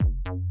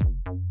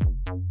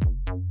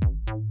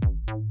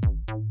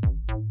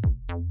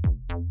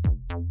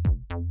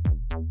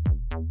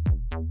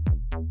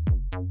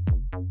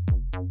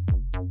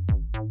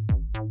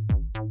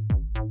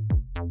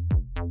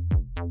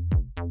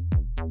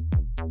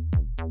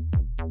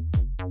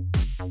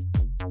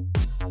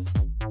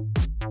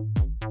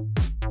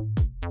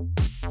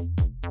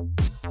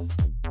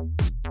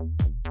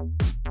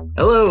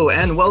Hello,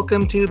 and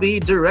welcome to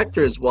the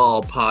Director's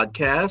Wall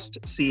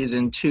podcast,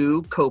 Season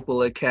 2,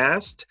 Coppola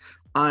Cast.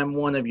 I'm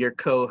one of your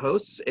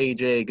co-hosts,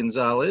 AJ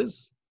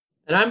Gonzalez.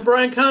 And I'm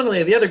Brian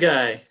Connolly, the other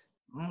guy.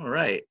 All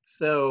right,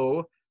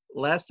 so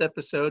last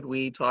episode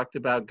we talked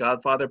about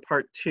Godfather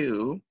Part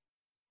 2,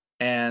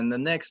 and the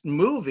next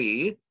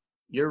movie,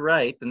 you're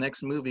right, the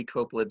next movie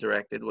Coppola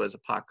directed was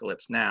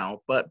Apocalypse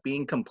Now, but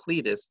being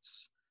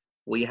completists,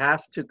 we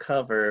have to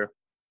cover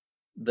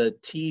the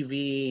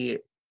TV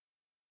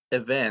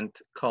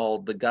event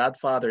called The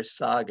Godfather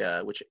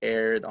Saga, which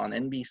aired on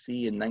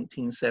NBC in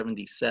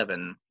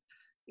 1977,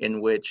 in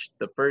which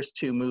the first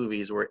two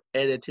movies were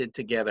edited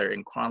together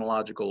in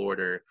chronological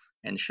order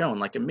and shown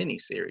like a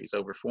mini-series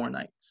over 4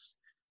 nights.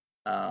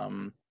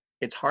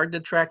 It's hard to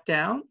track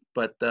down,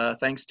 but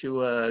thanks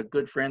to a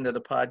good friend of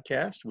the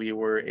podcast, we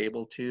were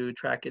able to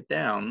track it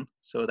down.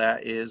 So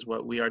that is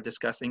what we are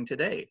discussing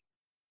today.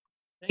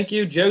 Thank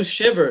you, Joe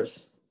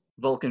Shivers.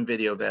 Vulcan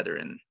Video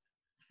veteran.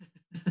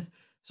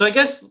 So I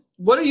guess,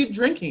 what are you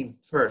drinking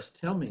first?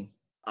 Tell me.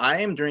 I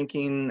am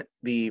drinking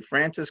the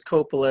Francis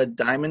Coppola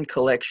Diamond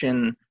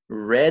Collection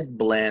Red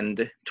Blend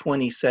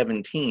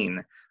 2017.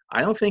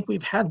 I don't think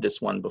we've had this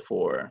one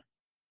before.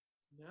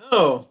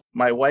 No.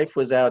 My wife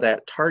was out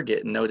at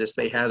Target and noticed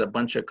they had a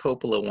bunch of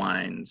Coppola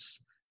wines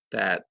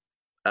that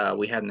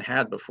we hadn't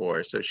had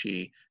before, so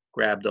she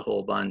grabbed a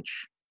whole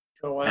bunch.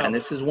 Oh, wow. And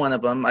this is one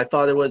of them. I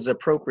thought it was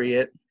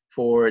appropriate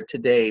for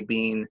today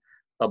being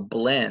a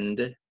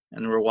blend,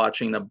 and we're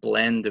watching a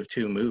blend of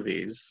 2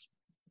 movies.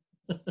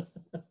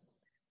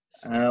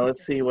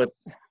 Let's see what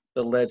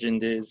the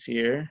legend is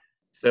here.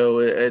 So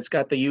it's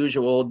got the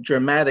usual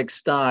dramatic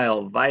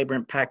style,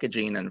 vibrant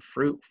packaging, and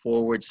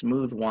fruit-forward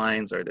smooth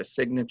wines are the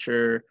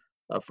signature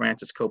of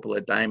Francis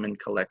Coppola Diamond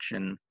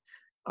Collection.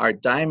 Our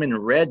Diamond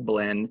Red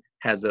blend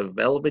has a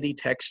velvety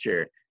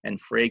texture and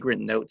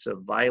fragrant notes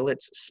of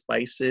violets,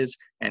 spices,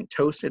 and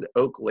toasted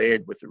oak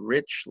layered with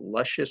rich,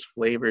 luscious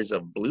flavors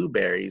of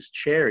blueberries,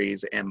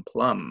 cherries, and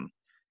plum.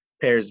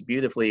 Pairs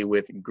beautifully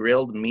with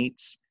grilled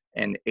meats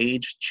and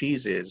aged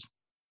cheeses.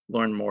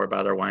 Learn more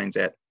about our wines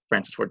at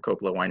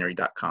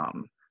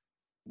francisfordcoppolawinery.com.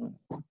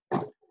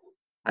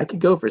 I could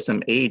go for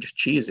some aged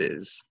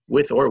cheeses,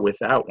 with or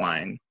without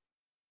wine.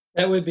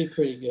 That would be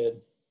pretty good.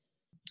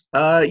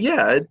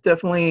 Yeah, it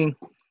definitely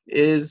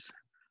is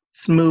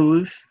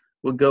smooth.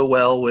 Would go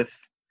well with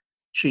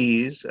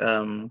cheese.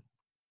 I'm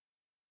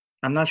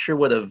not sure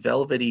what a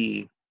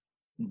velvety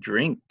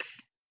drink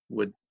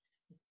would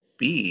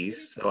be,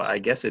 so I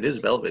guess it is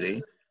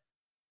velvety.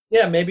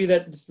 Yeah, maybe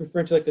that's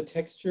referring to like the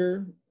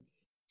texture.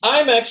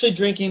 I'm actually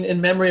drinking,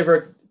 in memory of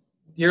our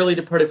dearly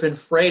departed friend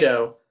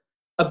Fredo,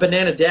 a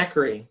banana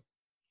daiquiri.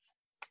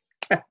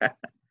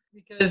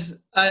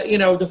 Because,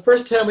 the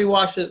first time we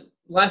watched it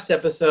last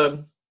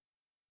episode,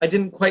 I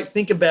didn't quite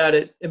think about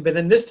it. But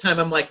then this time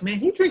I'm like, man,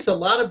 he drinks a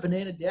lot of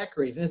banana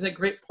daiquiris. And there's that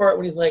great part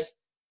when he's like,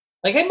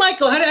 hey,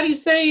 Michael, how do you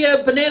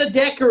say banana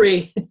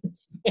daiquiri in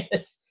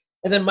Spanish?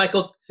 And then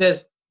Michael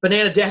says,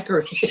 banana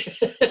daiquiri.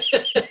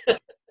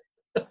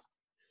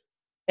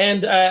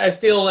 And I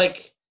feel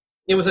like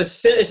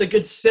it's a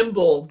good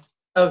symbol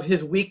of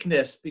his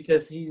weakness,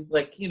 because he's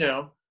like,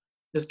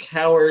 this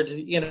coward,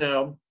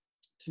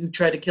 who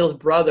tried to kill his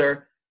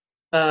brother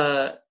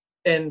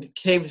and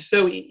caved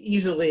so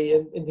easily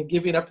into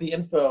giving up the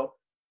info.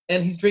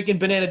 And he's drinking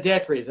banana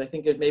daiquiris. I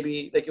think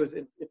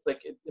it's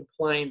like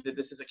implying that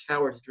this is a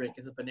coward's drink,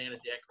 is a banana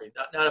daiquiri,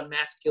 not a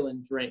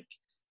masculine drink,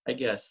 I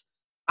guess.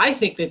 I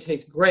think they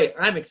taste great.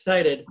 I'm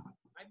excited.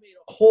 I made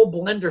a whole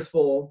blender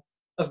full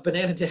of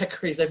banana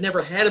daiquiris. I've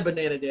never had a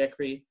banana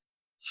daiquiri.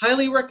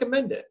 Highly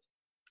recommend it.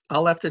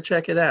 I'll have to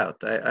check it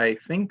out. I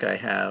think I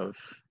have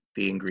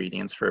the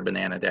ingredients for a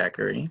banana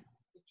daiquiri.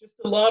 It's just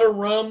a lot of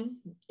rum.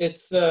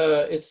 It's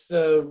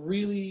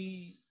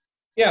really,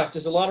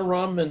 just a lot of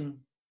rum and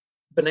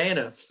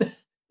banana.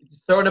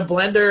 Just throw it in a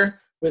blender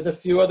with a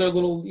few other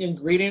little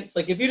ingredients.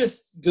 Like if you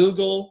just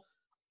Google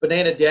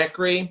banana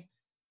daiquiri,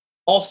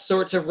 all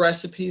sorts of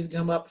recipes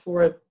come up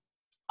for it.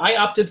 I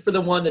opted for the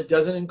one that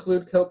doesn't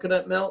include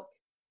coconut milk.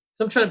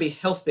 So I'm trying to be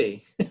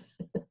healthy.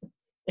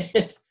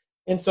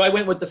 and so I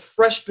went with the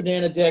fresh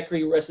banana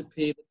daiquiri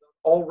recipe,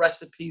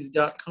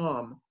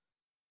 allrecipes.com.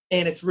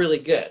 And it's really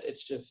good.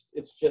 It's just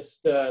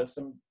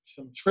some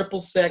triple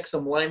sec,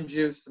 some lime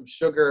juice, some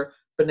sugar,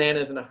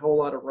 bananas, and a whole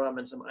lot of rum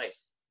and some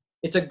ice.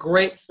 It's a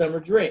great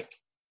summer drink.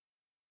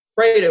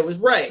 Fredo was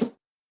right.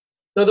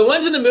 So the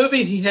ones in the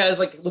movies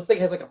it looks like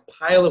he has like a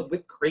pile of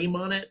whipped cream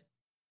on it.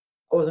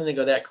 I wasn't going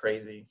to go that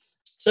crazy.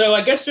 So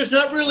I guess there's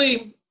not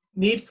really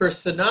need for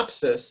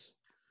synopsis.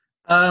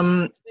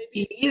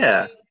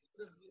 Yeah.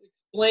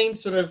 Explain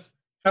sort of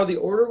how the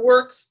order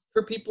works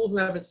for people who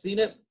haven't seen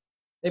it.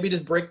 Maybe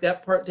just break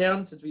that part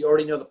down, since we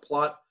already know the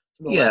plot.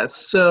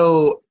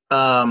 So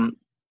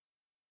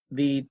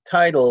the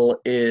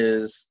title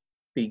is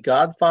The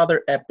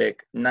Godfather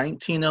Epic,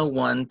 1901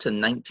 to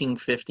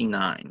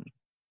 1959.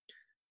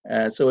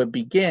 So it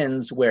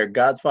begins where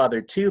Godfather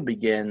 2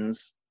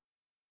 begins,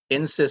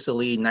 in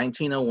Sicily,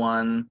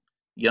 1901.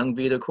 Young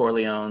Vito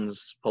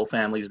Corleone's whole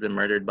family's been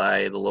murdered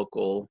by the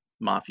local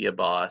mafia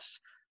boss.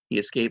 He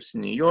escapes to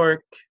New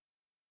York.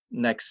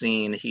 Next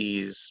scene,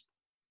 he's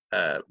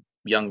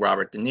young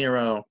Robert De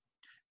Niro.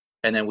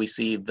 And then we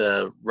see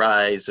the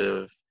rise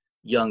of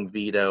young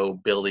Vito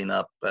building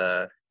up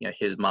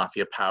his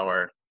mafia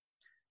power.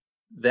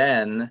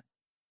 Then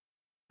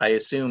I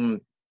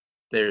assume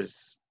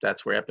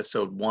that's where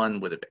episode 1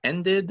 would have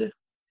ended.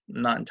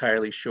 I'm not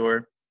entirely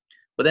sure.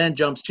 But then it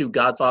jumps to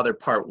Godfather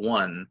Part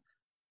 1,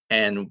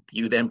 and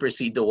you then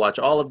proceed to watch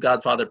all of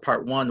Godfather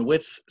Part 1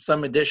 with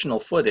some additional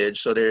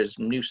footage, so there's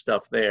new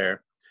stuff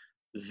there.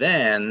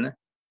 Then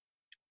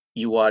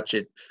you watch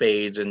it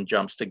fades and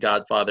jumps to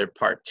Godfather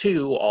Part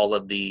 2, all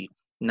of the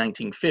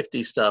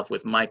 1950 stuff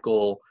with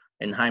Michael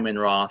and Hyman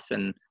Roth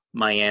and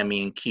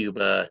Miami and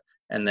Cuba,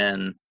 and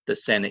then the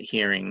Senate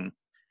hearing.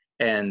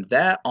 And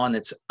that on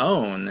its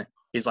own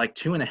is like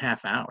 2.5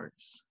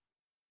 hours.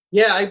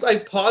 Yeah, I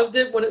paused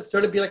it when it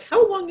started to be like,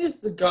 how long is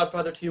The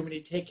Godfather 2 when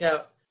you take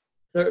out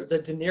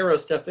the De Niro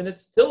stuff? And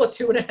it's still a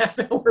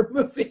 2.5 hour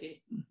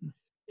movie.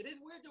 It is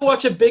weird to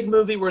watch a big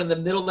movie where in the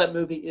middle of that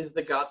movie is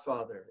The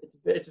Godfather.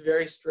 It's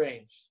very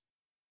strange.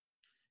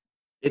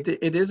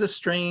 It is a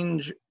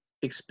strange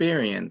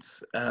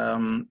experience.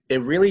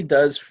 It really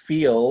does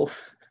feel,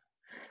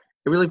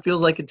 it really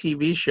feels like a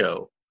TV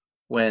show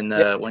when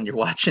you're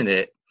watching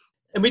it.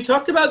 And we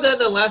talked about that in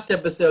the last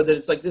episode, that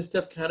it's like this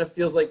stuff kind of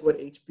feels like what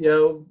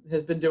HBO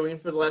has been doing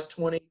for the last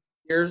 20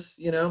 years,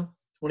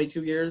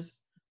 22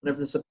 years, whenever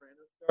The Sopranos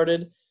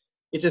started.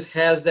 It just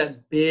has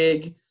that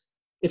big,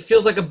 it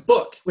feels like a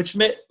book, which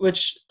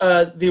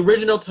the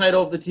original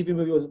title of the TV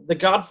movie was The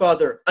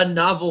Godfather, a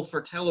novel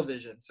for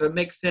television. So it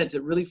makes sense.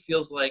 It really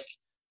feels like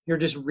you're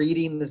just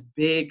reading this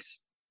big,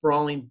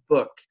 sprawling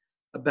book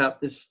about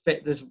this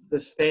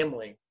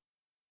family.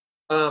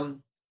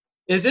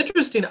 It's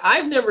interesting.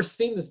 I've never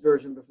seen this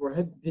version before.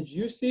 Did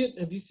you see it?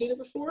 Have you seen it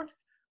before?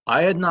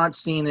 I had not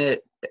seen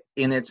it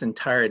in its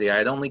entirety. I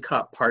had only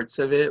caught parts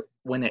of it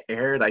when it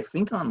aired, I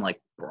think on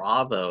like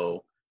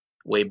Bravo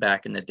way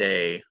back in the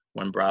day,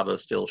 when Bravo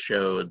still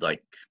showed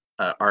like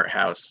art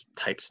house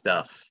type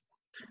stuff.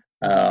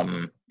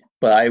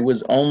 But I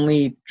was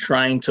only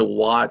trying to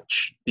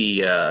watch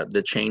the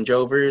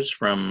changeovers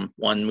from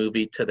one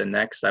movie to the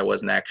next. I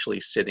wasn't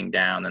actually sitting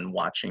down and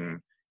watching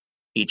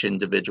each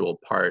individual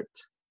part.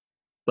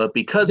 But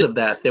because of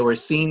that, there were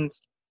scenes.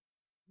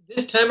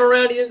 This time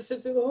around, you didn't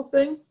sit through the whole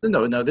thing?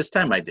 No, this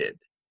time I did.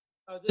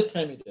 Oh, this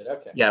time you did.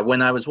 Okay. Yeah,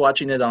 when I was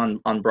watching it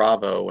on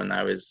Bravo when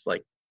I was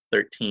like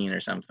 13 or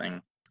something.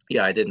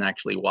 Yeah, I didn't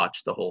actually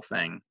watch the whole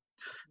thing.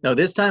 No,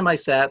 this time I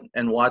sat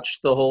and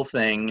watched the whole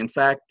thing. In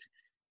fact,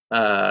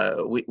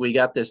 we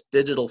got this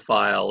digital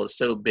file. It was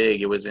so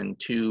big, it was in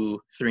 2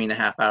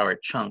 3.5 hour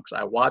chunks.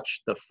 I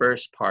watched the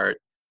first part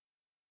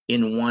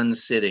in one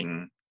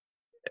sitting.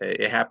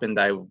 It happened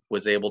I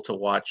was able to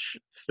watch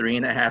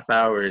 3.5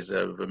 hours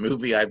of a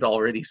movie I've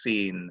already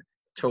seen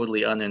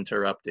totally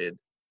uninterrupted.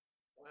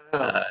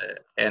 Wow.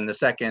 And the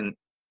second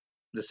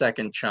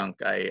chunk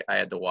I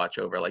had to watch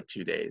over like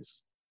 2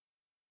 days.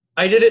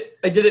 I did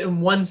it in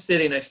one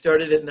sitting. I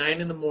started at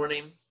 9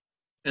 a.m.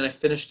 and I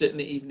finished it in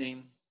the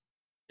evening,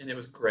 and it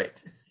was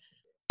great.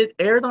 It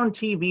aired on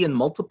TV in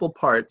multiple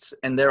parts,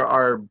 and there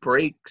are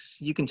breaks.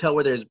 You can tell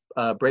where there's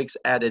breaks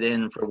added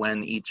in for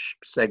when each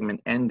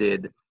segment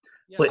ended.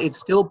 Yeah. But it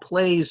still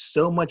plays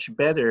so much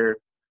better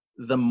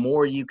the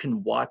more you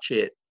can watch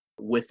it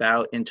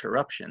without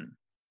interruption.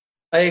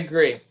 I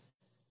agree.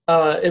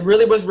 It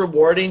really was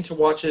rewarding to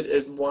watch it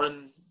in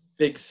one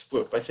big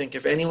swoop. I think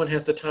if anyone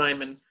has the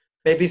time, and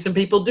maybe some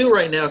people do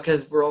right now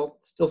because we're all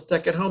still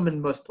stuck at home in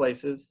most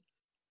places,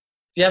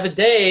 if you have a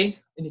day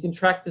and you can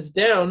track this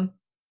down,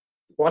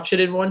 watch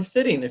it in one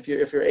sitting if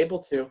you're able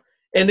to.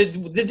 And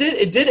it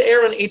did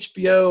air on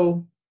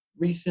HBO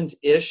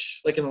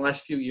recent-ish, like in the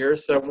last few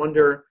years. So I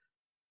wonder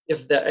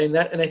if and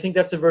I think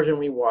that's the version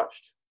we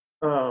watched.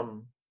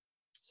 So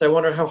I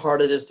wonder how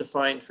hard it is to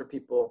find for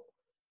people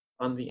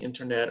on the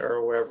internet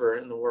or wherever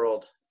in the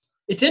world.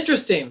 It's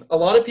interesting. A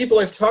lot of people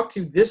I've talked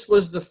to, this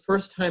was the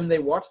first time they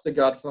watched The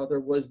Godfather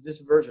was this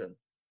version.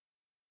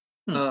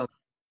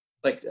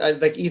 Like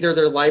either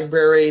their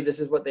library, this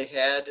is what they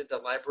had at the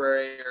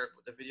library or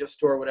the video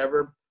store or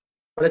whatever.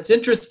 But it's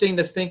interesting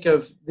to think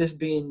of this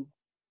being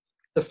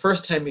the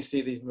first time you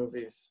see these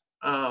movies.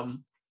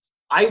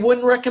 I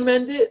wouldn't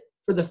recommend it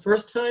for the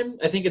first time.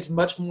 I think it's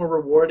much more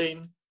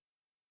rewarding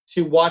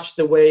to watch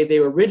the way they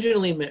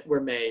originally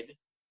were made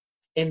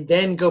and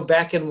then go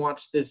back and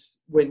watch this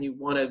when you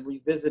want to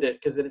revisit it,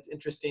 because then it's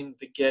interesting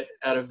to get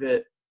out of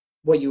it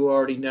what you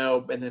already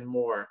know and then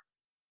more,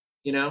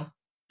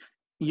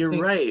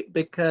 You're right,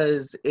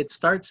 because it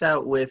starts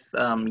out with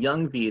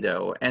young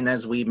Vito, and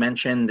as we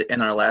mentioned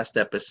in our last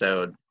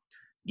episode,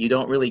 you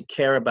don't really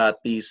care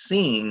about these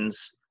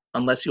scenes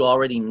unless you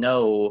already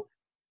know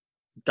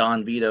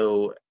Don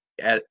Vito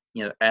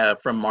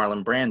from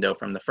Marlon Brando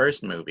from the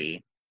first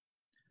movie.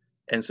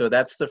 And so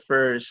that's the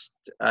first,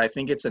 I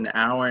think it's an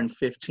hour and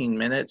 15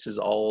 minutes is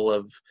all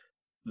of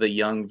the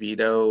young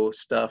Vito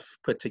stuff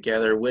put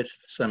together with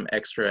some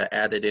extra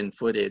added in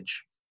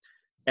footage.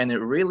 And it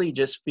really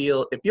just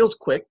feels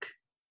quick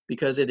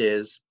because it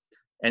is,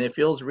 and it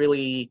feels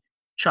really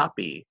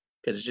choppy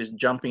because it's just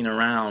jumping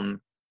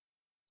around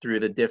through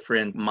the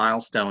different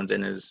milestones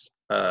in his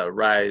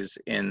rise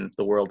in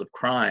the world of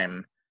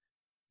crime.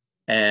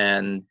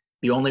 And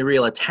the only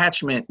real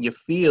attachment you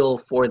feel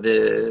for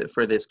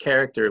this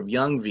character of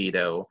young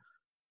Vito,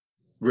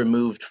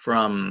 removed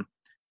from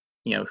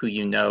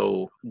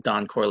who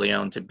Don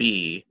Corleone to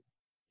be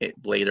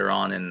later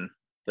on in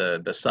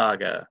the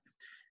saga,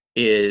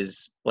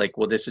 is like,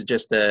 well, this is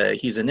just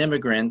he's an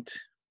immigrant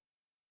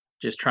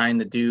just trying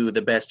to do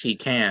the best he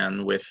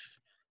can with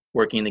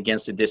working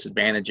against the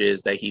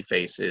disadvantages that he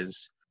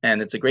faces.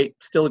 And it's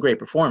still a great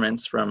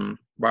performance from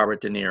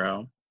Robert De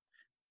Niro,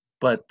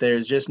 but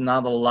there's just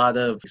not a lot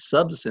of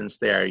substance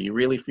there. You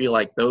really feel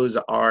like those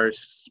are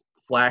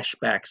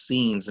flashback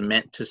scenes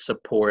meant to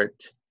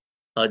support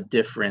a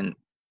different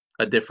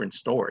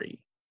story.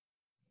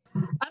 I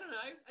don't know.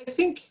 I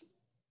think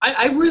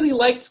I really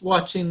liked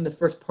watching the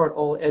first part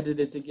all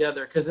edited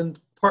together, because in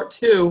part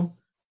 2,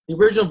 the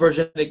original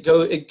version,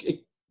 it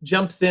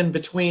jumps in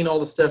between all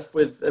the stuff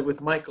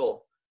with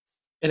Michael,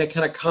 and it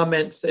kind of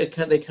comments. They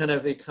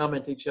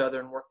comment each other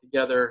and work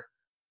together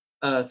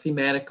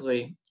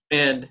thematically.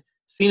 And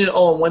seeing it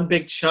all in one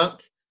big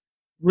chunk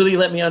really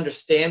let me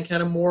understand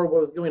kind of more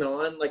what was going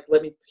on. Like,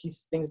 let me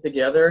piece things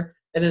together.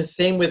 And then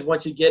same with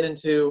once you get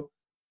into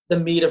the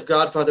meat of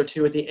Godfather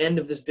 2 at the end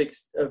of this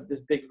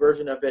big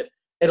version of it,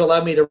 it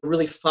allowed me to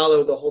really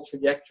follow the whole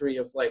trajectory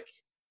of like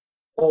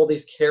all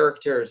these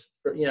characters,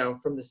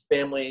 from this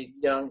family,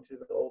 young to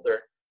the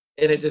older.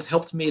 And it just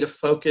helped me to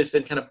focus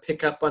and kind of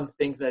pick up on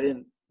things I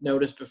didn't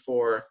notice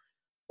before,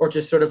 or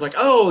just sort of like,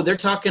 oh, they're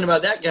talking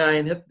about that guy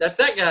and that's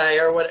that guy,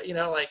 or what,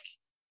 like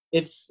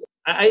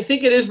I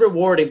think it is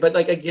rewarding, but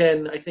like,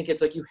 again, I think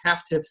it's like you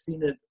have to have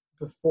seen it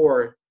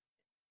before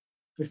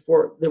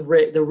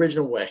the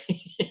original way.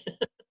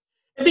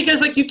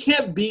 Because like you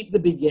can't beat the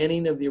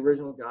beginning of the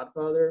original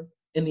Godfather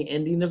and the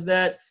ending of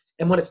that,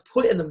 and when it's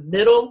put in the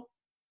middle,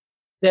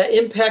 the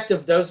impact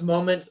of those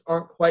moments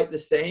aren't quite the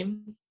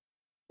same.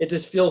 It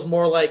just feels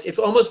more like, it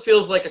almost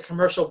feels like a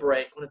commercial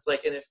break when it's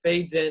like, and it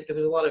fades in, because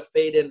there's a lot of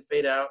fade in,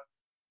 fade out,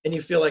 and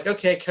you feel like,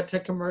 okay, cut to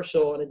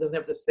commercial, and it doesn't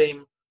have the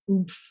same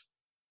oomph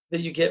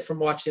that you get from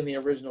watching the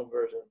original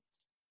version.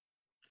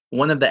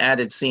 One of the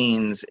added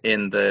scenes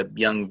in the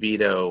young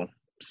Vito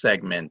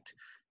segment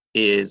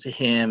is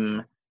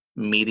him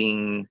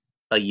meeting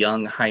a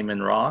young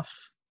Hyman Roth,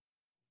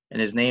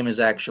 and his name is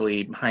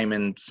actually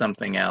Hyman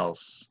something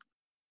else.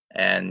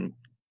 And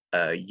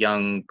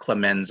young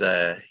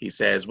Clemenza, he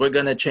says, we're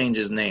going to change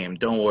his name.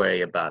 Don't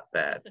worry about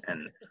that.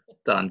 And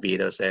Don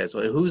Vito says,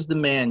 well, who's the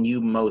man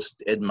you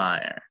most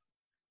admire?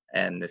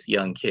 And this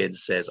young kid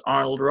says,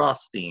 Arnold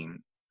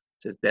Rothstein.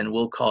 Says, then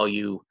we'll call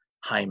you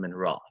Hyman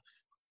Roth.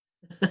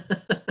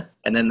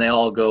 And then they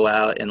all go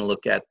out and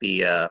look at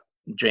the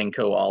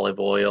Genco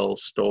olive oil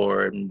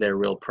store, and they're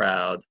real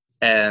proud.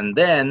 And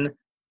then,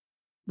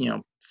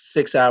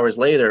 6 hours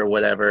later or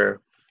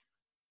whatever,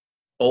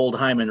 old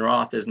Hyman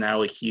Roth is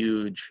now a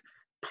huge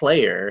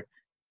player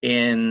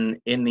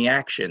in the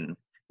action.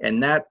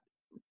 And that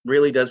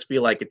really does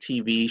feel like a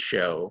TV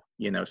show,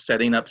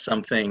 setting up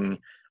something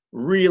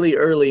really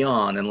early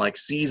on in like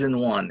season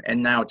 1,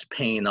 and now it's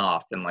paying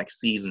off in like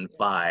season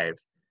 5.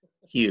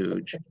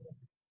 Huge.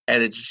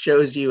 And it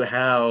shows you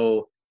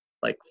how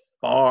like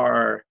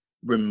far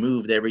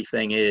removed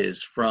everything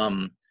is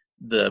from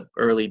the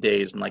early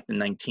days in like the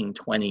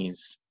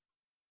 1920s.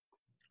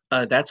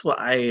 That's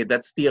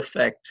the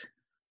effect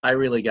I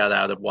really got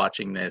out of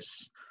watching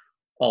this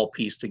all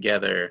pieced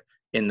together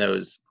in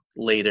those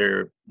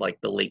later, like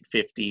the late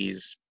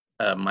 50s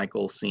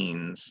Michael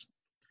scenes,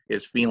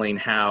 is feeling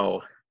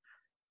how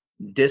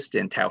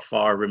distant, how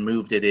far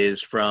removed it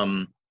is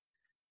from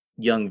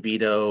young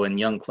Vito and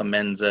young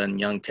Clemenza and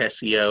young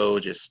Tessio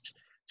just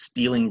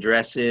stealing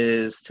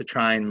dresses to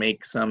try and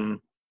make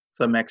some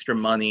extra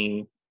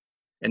money.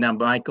 And now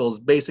Michael's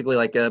basically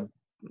like a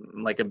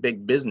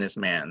big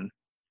businessman,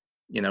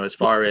 as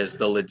far as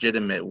the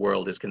legitimate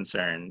world is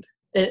concerned.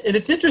 And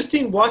it's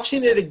interesting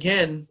watching it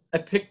again. I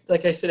picked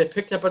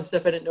up on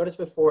stuff I didn't notice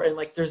before. And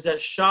like, there's that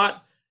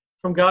shot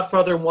from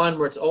Godfather 1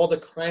 where it's all the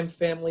crime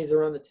families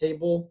around the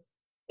table,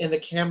 and the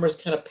camera's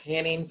kind of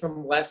panning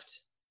from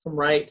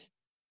right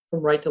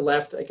to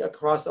left, like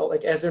across all,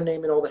 like as they're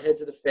naming all the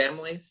heads of the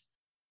families.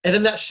 And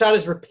then that shot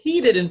is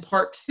repeated in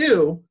part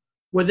 2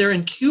 where they're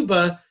in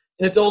Cuba,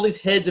 and it's all these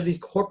heads of these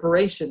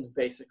corporations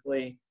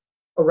basically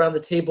around the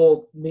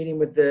table meeting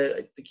with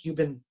the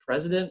Cuban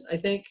president, I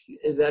think.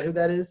 Is that who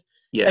that is?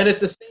 Yeah. And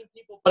it's the same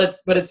people,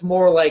 but it's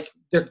more like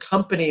they're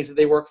companies that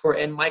they work for,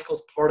 and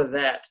Michael's part of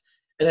that.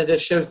 And it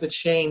just shows the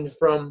change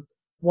from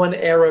one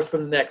era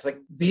from the next. Like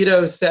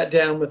Vito sat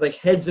down with like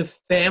heads of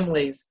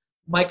families.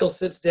 Michael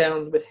sits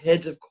down with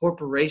heads of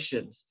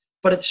corporations,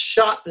 but it's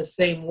shot the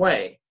same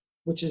way,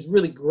 which is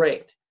really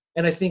great.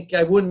 And I think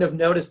I wouldn't have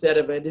noticed that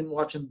if I didn't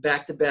watch them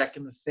back to back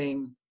in the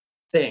same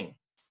thing.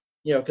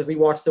 Because we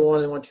watched the one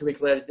and the one 2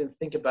 weeks later, I didn't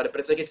think about it.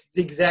 But it's like it's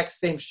the exact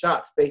same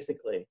shots,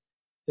 basically.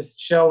 Just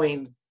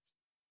showing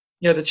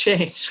the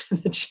change,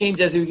 the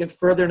change as we get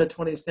further into the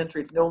 20th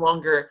century. It's no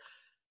longer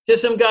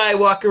just some guy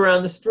walking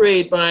around the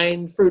street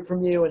buying fruit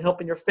from you and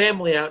helping your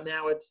family out.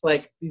 Now it's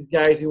like these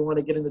guys who want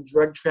to get into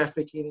drug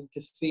trafficking and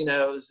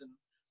casinos and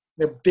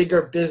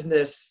bigger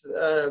business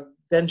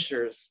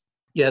ventures.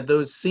 Yeah,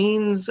 those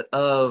scenes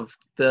of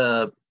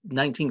the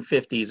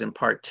 1950s in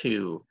part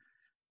two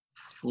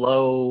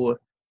flow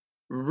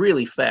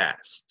really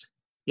fast.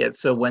 Yeah,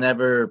 so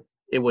whenever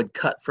it would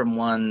cut from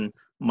one,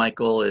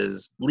 Michael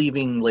is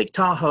leaving Lake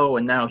Tahoe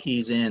and now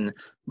he's in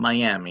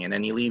Miami, and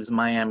then he leaves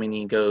Miami and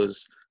he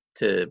goes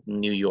to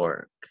New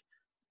York.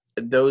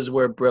 Those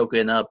were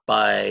broken up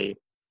by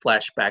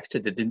flashbacks to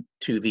the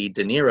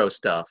De Niro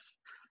stuff.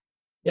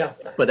 Yeah.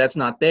 But that's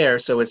not there,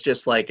 so it's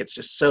just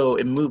so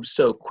it moves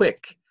so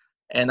quick.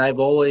 And I've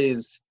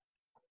always,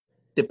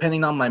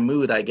 depending on my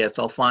mood, I guess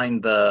I'll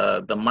find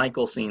the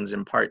Michael scenes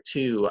in part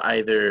two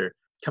either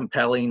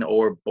compelling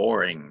or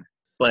boring.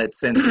 But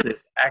since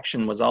this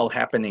action was all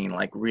happening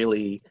like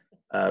really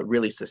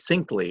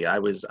succinctly, I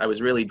was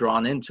really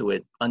drawn into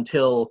it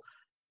until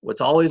what's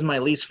always my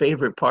least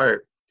favorite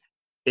part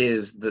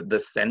is the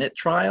Senate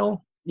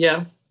trial.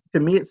 Yeah. To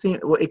me,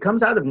 it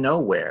comes out of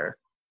nowhere.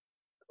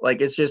 Like,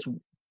 it's just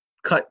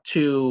cut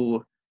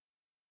to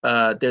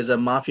there's a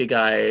mafia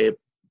guy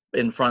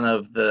in front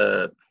of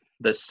the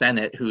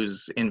Senate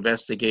who's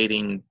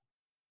investigating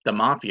the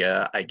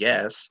mafia, I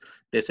guess.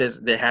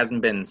 That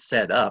hasn't been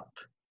set up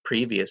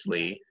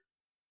previously.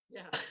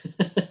 Yeah.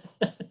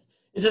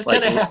 It just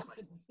kind of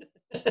happens.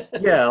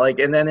 Yeah, like,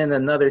 and then in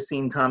another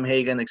scene, Tom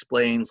Hagen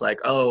explains like,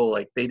 oh,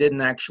 like they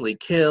didn't actually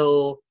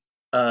kill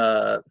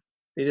Frank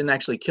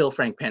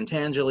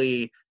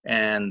Pentangeli,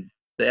 and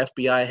the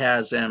FBI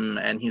has him,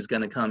 and he's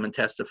going to come and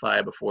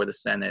testify before the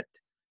Senate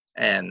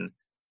and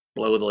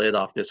blow the lid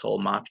off this whole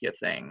mafia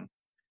thing.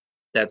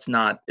 That's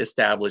not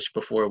established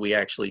before we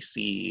actually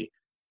see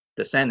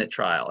the Senate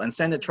trial. And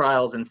Senate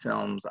trials in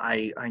films,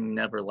 I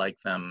never like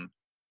them.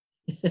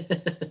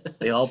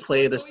 They all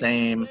play the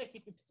same.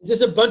 It's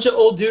just a bunch of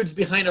old dudes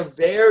behind a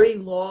very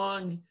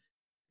long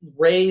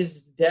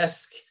raised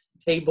desk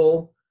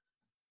table,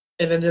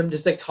 and then them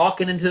just like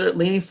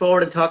leaning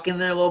forward and talking in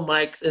their little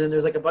mics, and then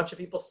there's like a bunch of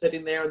people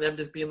sitting there and them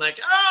just being like,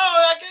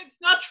 oh,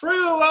 it's not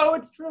true. Oh,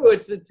 it's true.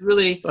 It's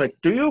really like,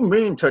 do you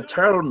mean to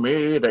tell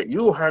me that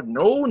you have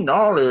no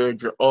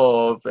knowledge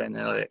of, and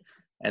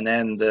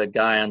then the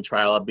guy on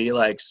trial will be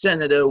like,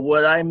 Senator,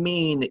 what I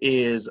mean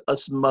is a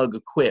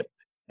smug quip.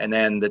 And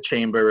then the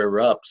chamber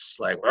erupts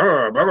like,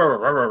 rrr, rrr,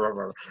 rrr,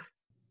 rrr.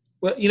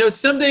 Well,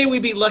 someday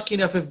we'd be lucky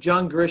enough if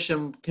John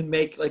Grisham can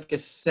make like a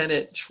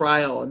Senate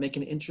trial and make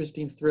an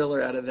interesting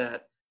thriller out of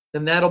that.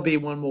 Then that'll be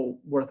one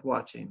worth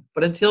watching.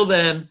 But until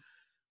then,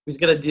 he's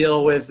got to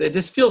deal with it.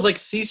 Just feels like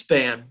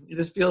C-SPAN. It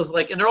just feels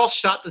like, and they're all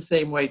shot the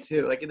same way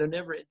too. Like, they're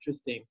never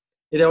interesting.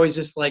 It always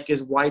just like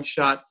is wide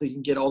shot so you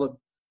can get all the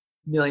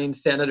million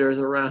senators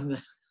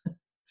around.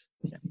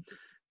 Yeah.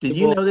 Did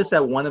you notice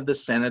that one of the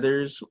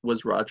senators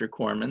was Roger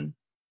Corman?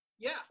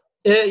 Yeah.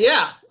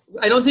 Yeah.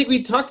 I don't think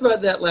we talked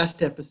about that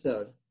last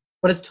episode,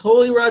 but it's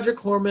totally Roger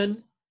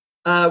Corman,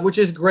 which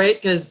is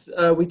great because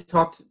we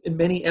talked in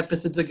many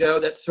episodes ago.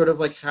 That's sort of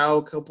like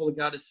how Coppola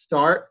got his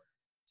start.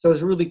 So it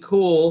was really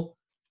cool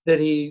that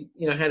he,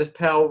 had his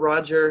pal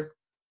Roger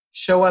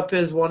show up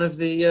as one of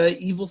the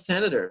evil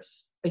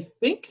senators. I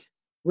think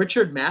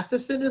Richard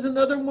Matheson is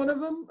another one of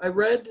them. I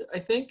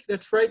think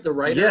that's right. The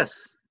writer.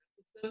 Yes.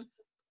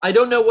 I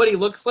don't know what he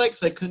looks like,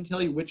 so I couldn't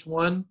tell you which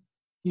one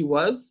he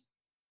was,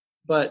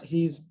 but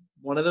he's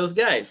one of those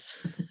guys.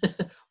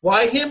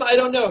 Why him? I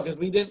don't know, because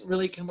we didn't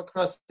really come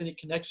across any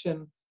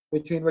connection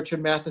between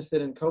Richard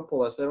Matheson and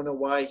Coppola, so I don't know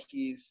why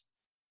he's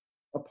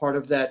a part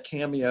of that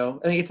cameo.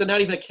 I mean, it's not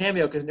even a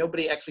cameo because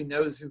nobody actually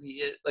knows who he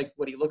is, like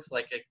what he looks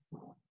like.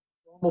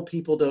 Normal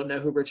people don't know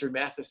who Richard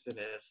Matheson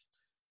is.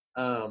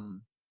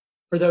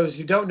 For those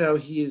who don't know,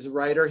 he is a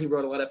writer. He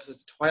wrote a lot of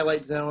episodes of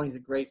Twilight Zone. He's a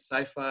great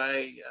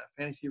sci-fi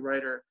fantasy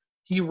writer.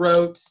 He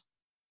wrote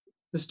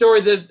the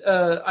story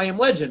that I Am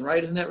Legend,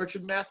 right? Isn't that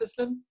Richard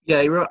Matheson?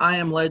 Yeah, he wrote I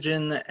Am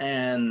Legend,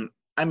 and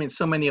I mean,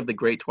 so many of the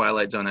great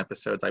Twilight Zone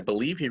episodes. I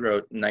believe he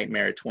wrote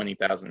Nightmare at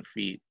 20,000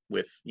 Feet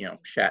with,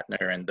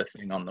 Shatner and the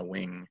Thing on the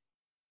Wing.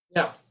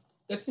 Yeah,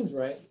 that seems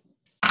right.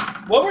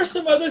 What were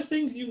some other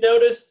things you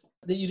noticed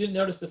that you didn't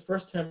notice the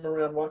first time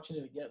around watching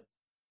it again?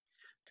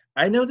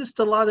 I noticed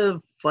a lot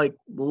of like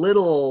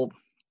little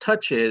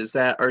touches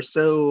that are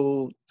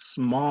so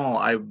small.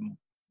 I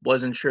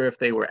wasn't sure if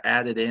they were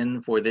added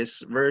in for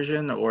this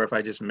version or if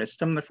I just missed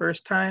them the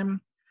first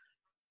time.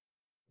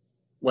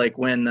 Like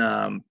when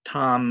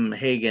Tom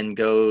Hagen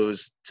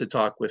goes to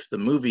talk with the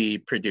movie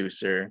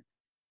producer,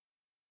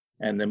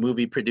 and the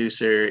movie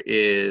producer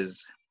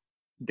is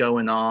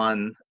going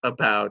on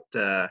about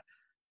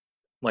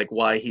like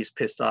why he's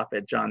pissed off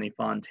at Johnny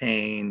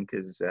Fontaine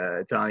because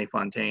Johnny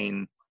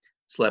Fontaine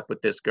slept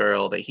with this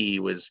girl that he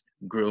was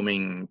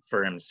grooming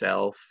for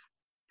himself.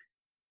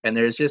 And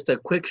there's just a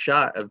quick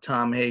shot of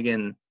Tom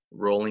Hagen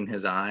rolling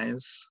his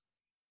eyes.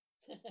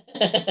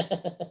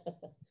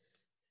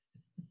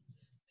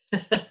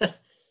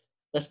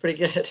 That's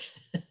pretty good.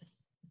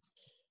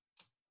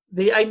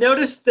 I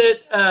noticed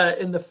that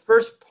in the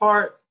first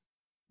part,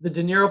 the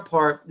De Niro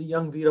part, the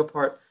young Vito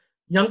part,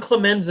 young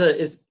Clemenza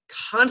is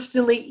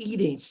constantly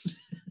eating,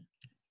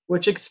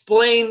 which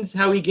explains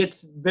how he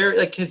gets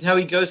how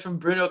he goes from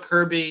Bruno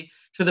Kirby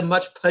to the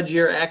much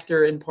pudgier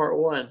actor in part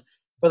one.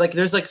 But like,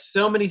 there's like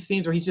so many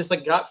scenes where he's just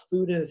like got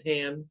food in his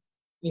hand, and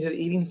he's just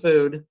eating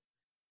food,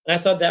 and I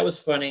thought that was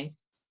funny.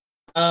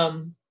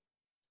 Um,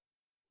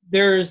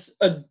 there's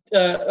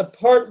a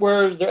part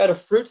where they're at a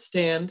fruit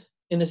stand,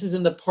 and this is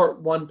in the part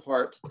one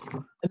part,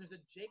 and there's a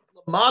Jake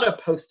LaMotta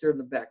poster in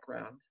the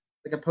background,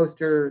 like a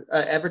poster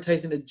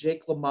advertising the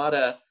Jake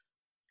LaMotta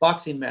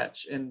boxing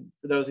match. And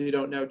for those of you who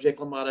don't know, Jake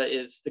LaMotta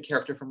is the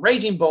character from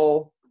Raging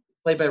Bull,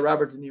 played by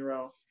Robert De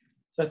Niro.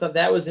 So I thought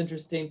that was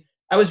interesting.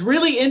 I was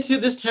really into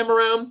this time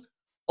around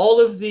all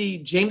of the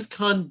James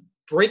Caan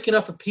breaking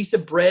up a piece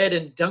of bread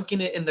and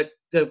dunking it in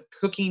the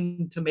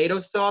cooking tomato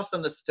sauce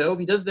on the stove.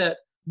 He does that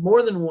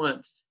more than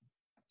once.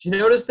 Did you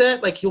notice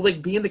that? Like, he'll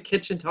like be in the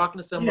kitchen talking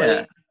to somebody.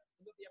 Yeah.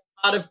 There'll be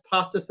a pot of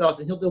pasta sauce,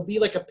 and there'll be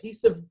like a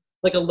piece of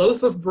like a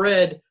loaf of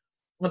bread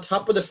on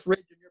top of the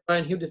fridge nearby,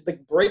 and he'll just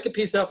like break a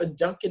piece off and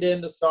dunk it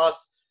in the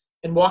sauce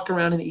and walk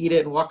around and eat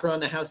it and walk around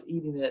the house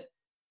eating it.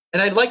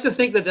 And I'd like to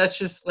think that that's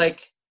just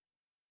like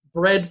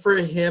bread for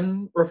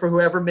him or for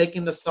whoever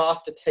making the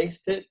sauce to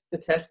test it.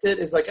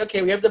 Is like,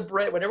 okay, we have the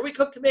bread. Whenever we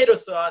cook tomato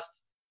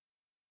sauce,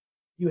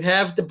 you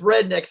have the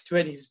bread next to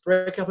it. You just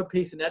break up a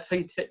piece, and that's how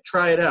you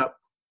try it out.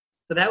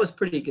 So that was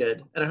pretty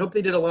good. And I hope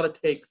they did a lot of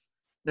takes.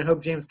 And I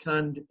hope James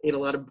Caan ate a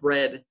lot of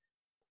bread.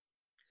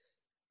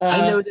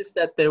 I noticed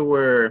that there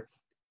were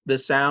the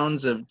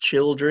sounds of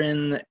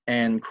children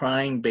and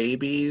crying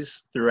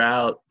babies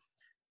throughout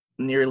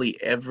nearly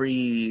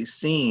every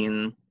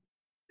scene,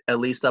 at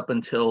least up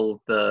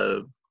until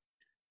the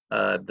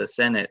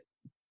Senate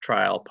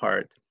trial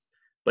part.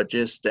 But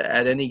just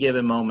at any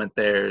given moment,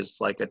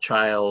 there's like a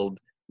child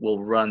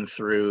will run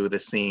through the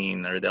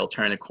scene, or they'll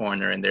turn a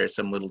corner and there's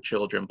some little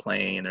children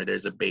playing, or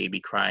there's a baby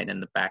crying in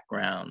the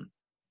background.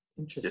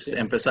 Just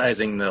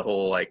emphasizing the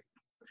whole like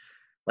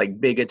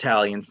big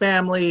Italian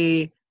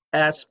family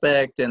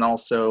aspect, and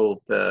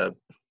also the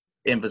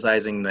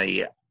emphasizing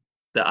the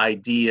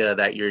idea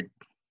that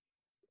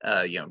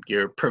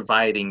you're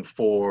providing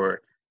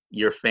for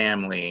your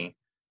family,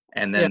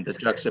 and then the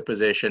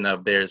juxtaposition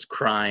of there's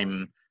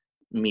crime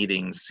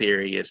meeting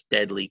serious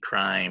deadly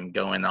crime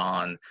going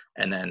on,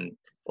 and then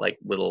like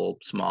little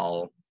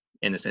small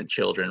innocent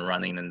children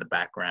running in the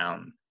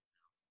background.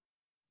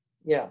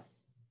 Yeah,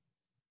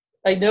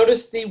 I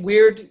noticed the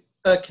weird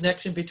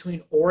connection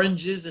between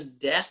oranges and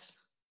death.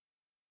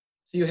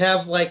 So you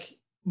have like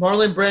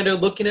Marlon Brando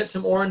looking at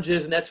some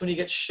oranges, and that's when he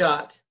gets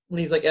shot. When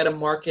he's like at a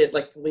market,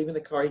 like leaving the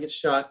car, he gets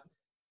shot.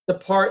 The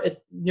part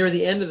near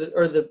the end of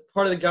the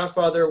part of The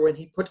Godfather when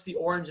he puts the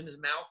orange in his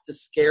mouth to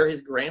scare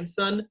his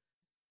grandson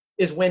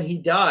is when he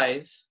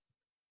dies.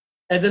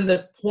 And then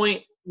the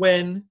point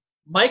when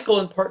Michael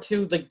in part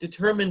two like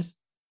determines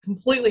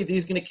completely that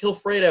he's going to kill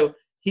Fredo,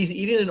 he's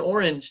eating an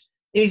orange.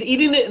 And he's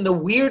eating it in the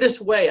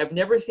weirdest way. I've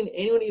never seen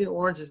anyone eat an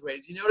orange this way.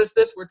 Did you notice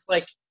this? Where it's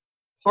like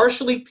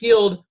partially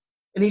peeled,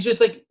 and he's just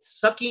like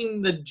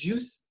sucking the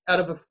juice out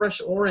of a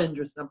fresh orange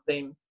or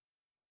something.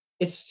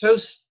 It's so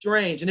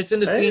strange. And it's in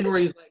the scene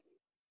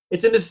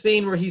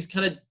where he's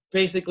kind of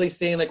basically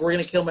saying like, we're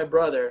going to kill my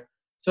brother.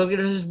 So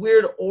there's this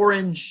weird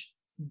orange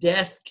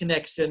death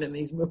connection in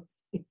these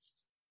movies,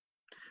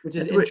 which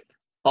is interesting.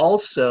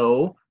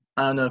 Also,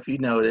 I don't know if you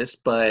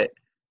noticed, but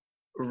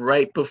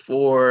right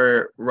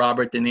before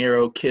Robert De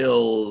Niro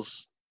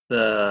kills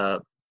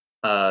the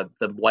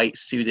white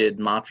suited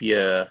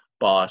mafia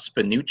boss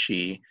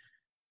Finucci,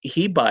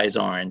 he buys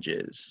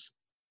oranges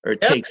or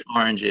takes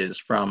oranges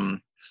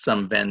from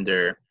some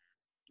vendor.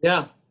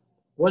 Yeah.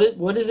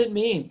 What does it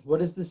mean?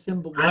 What is the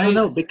symbol? I don't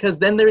know, because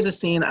then there's a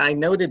scene, I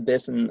noted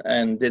this and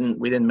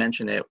we didn't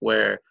mention it,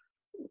 where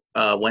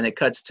when it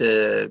cuts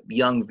to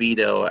young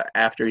Vito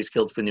after he's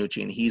killed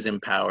Finucci and he's in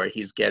power,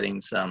 he's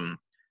getting some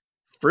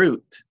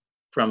fruit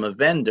from a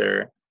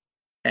vendor,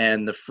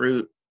 and the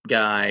fruit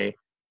guy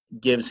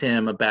gives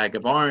him a bag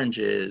of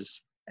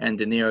oranges, and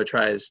De Niro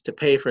tries to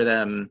pay for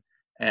them,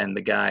 and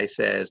the guy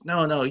says,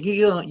 no,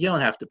 you don't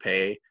have to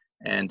pay.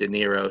 And De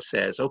Niro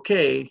says,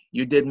 okay,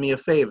 you did me a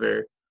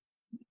favor.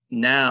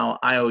 Now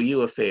I owe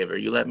you a favor.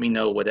 You let me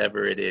know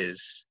whatever it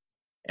is,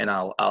 and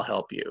I'll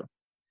help you.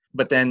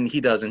 But then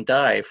he doesn't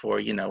die for,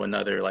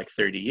 another like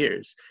 30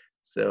 years.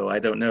 So I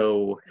don't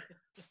know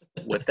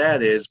what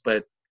that is,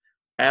 but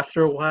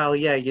after a while,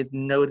 you'd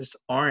notice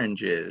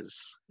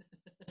oranges.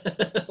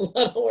 A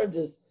lot of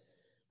oranges.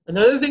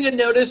 Another thing I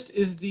noticed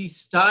is the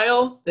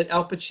style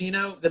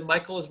that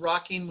Michael is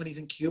rocking when he's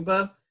in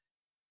Cuba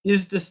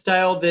is the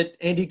style that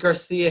Andy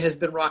Garcia has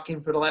been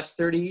rocking for the last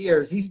 30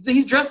 years.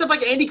 He's dressed up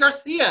like Andy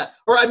Garcia.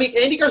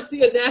 Andy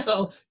Garcia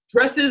now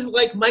dresses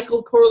like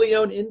Michael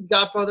Corleone in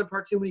Godfather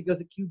Part 2 when he goes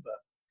to Cuba.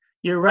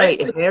 You're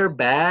right. Hair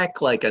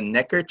back, like a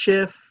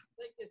neckerchief.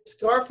 Like a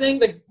scarf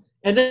thing.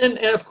 And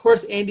of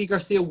course, Andy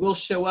Garcia will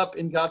show up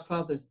in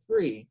Godfather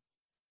 3.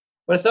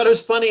 But I thought it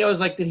was funny. I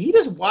was like, did he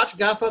just watch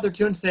Godfather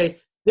 2 and say,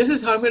 this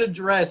is how I'm going to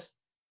dress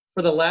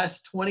for the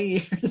last 20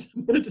 years,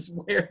 I'm gonna just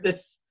wear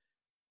this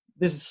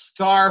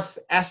scarf,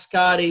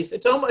 ascotes.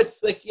 It's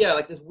almost like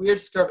like this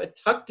weird scarf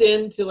tucked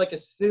into like a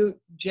suit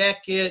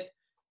jacket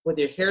with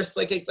your hair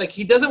like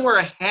he doesn't wear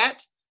a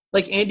hat.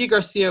 Like Andy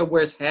Garcia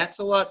wears hats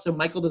a lot, so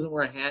Michael doesn't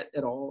wear a hat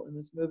at all in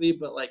this movie.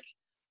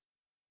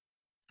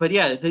 But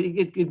yeah,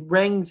 it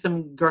rang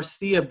some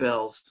Garcia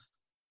bells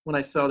when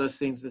I saw those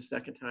scenes the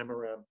second time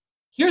around.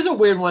 Here's a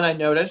weird one I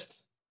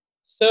noticed.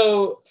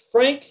 So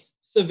Frank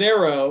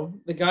Severo,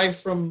 the guy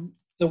from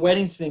The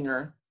Wedding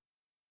Singer,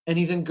 and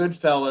he's in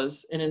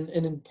Goodfellas, and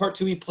in part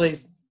 2 he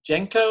plays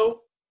Jenko,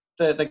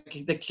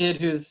 the kid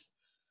whose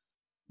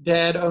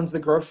dad owns the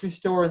grocery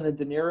store in the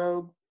De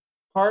Niro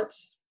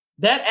parts.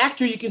 That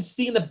actor you can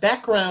see in the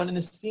background in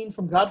a scene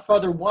from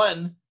Godfather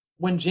 1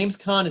 when James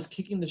Caan is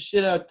kicking the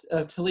shit out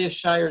of Talia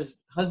Shire's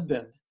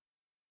husband.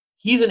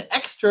 He's an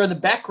extra in the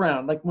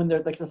background, like when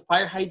they're like the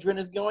fire hydrant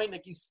is going,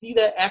 like you see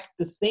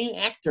the same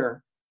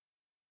actor.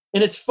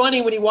 And it's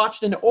funny when you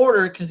watch it in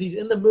order because he's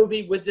in the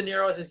movie with De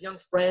Niro as his young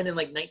friend in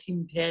like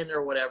 1910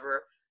 or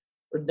whatever,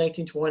 or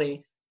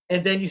 1920.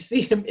 And then you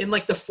see him in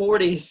like the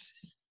 40s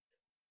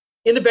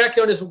in the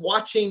background is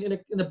watching in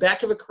the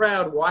back of a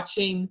crowd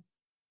watching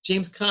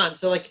James Caan.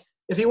 So like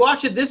if you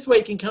watch it this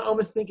way, you can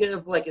almost think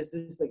of like, is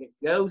this like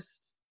a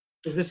ghost?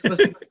 Is this supposed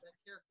to be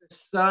that character's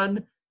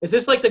son? Is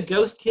this like the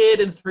ghost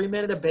kid in 3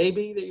 Men and a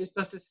Baby that you're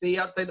supposed to see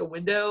outside the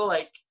window?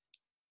 Like,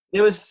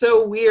 it was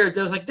so weird.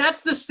 I was like,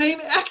 that's the same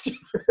actor.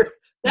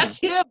 That's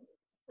him,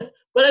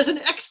 but as an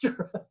extra.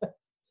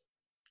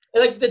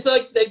 And like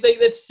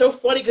it's so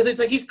funny because it's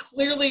like he's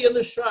clearly in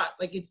the shot.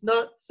 Like it's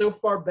not so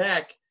far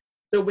back.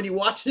 So when you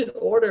watch it in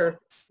order,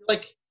 you're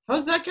like,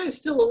 how's that guy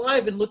still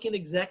alive and looking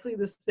exactly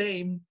the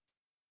same,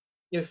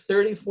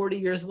 30, 40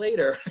 years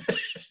later?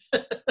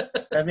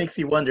 That makes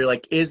you wonder,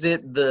 like, is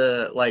it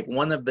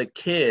one of the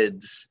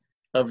kids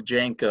of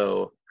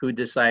Janko who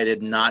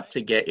decided not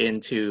to get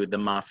into the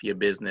mafia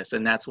business,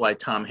 and that's why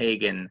Tom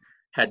Hagen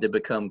had to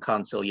become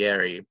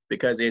consigliere,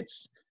 because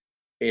it's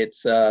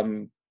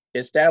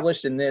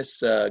established in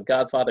this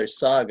Godfather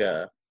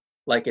Saga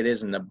like it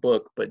is in the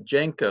book, but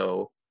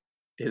Janko,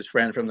 his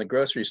friend from the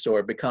grocery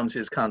store, becomes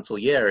his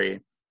consigliere,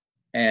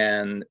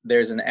 and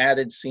there's an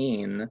added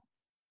scene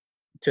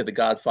to the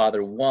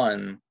Godfather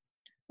 1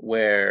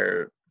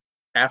 where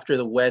after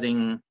the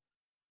wedding,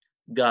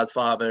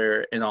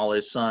 Godfather and all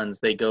his sons,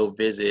 they go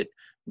visit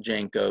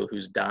Janko,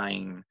 who's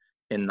dying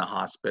in the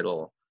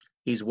hospital.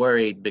 He's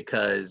worried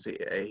because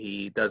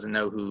he doesn't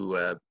know who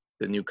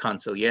the new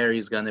consigliere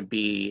is going to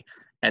be.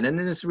 And then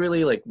in this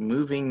really like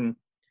moving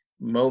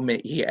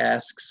moment, he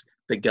asks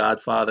the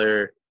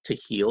Godfather to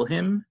heal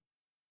him.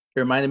 It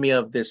reminded me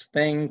of this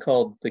thing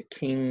called the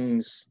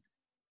King's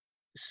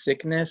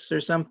Sickness or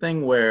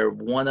something, where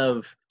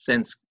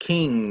since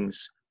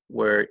kings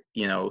were,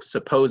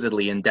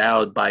 supposedly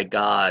endowed by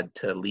God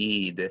to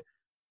lead,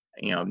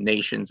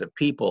 nations of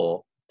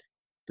people,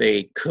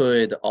 they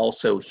could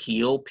also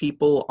heal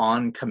people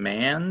on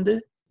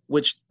command,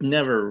 which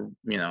never,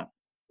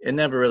 it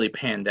never really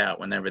panned out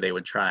whenever they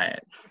would try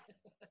it.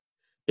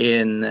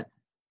 In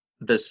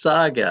the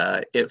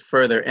saga, it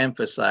further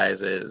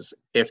emphasizes,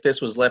 if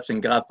this was left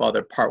in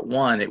Godfather Part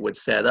 1, it would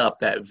set up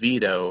that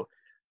Vito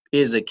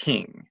is a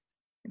king,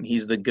 and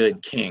he's the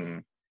good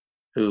king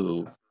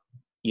who,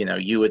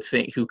 you would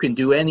think, who can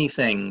do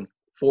anything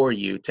for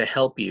you to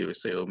help you.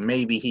 So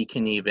maybe he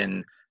can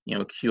even,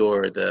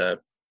 cure the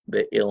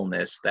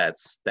illness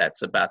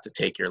that's about to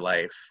take your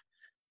life.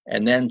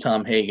 And then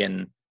Tom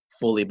Hagen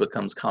fully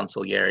becomes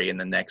consigliere in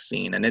the next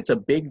scene, and it's a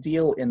big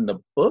deal in the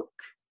book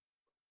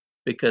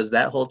because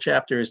that whole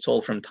chapter is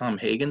told from Tom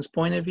Hagen's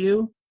point of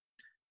view.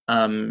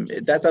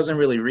 That doesn't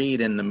really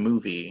read in the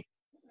movie,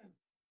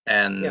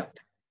 and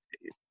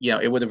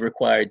it would have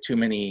required too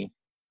many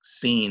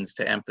scenes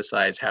to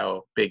emphasize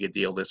how big a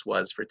deal this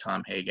was for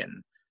Tom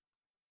Hagen.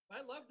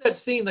 I love that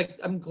scene. Like,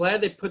 I'm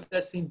glad they put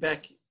that scene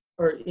back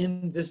or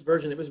in this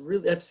version. It was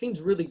really, that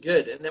scene's really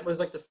good. And that was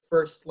like the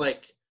first,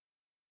 like,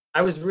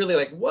 I was really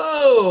like,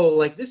 whoa,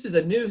 like this is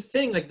a new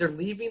thing. Like they're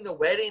leaving the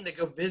wedding to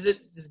go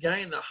visit this guy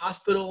in the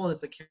hospital. And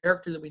it's a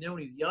character that we know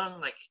when he's young.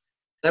 Like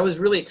that was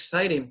really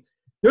exciting.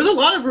 There's a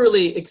lot of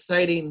really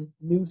exciting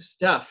new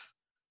stuff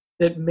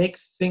that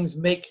makes things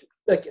like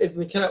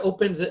it kind of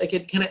opens, like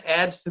it kind of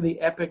adds to the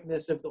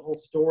epicness of the whole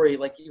story.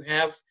 Like you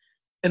have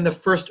in the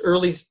first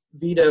early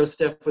Vito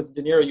stuff with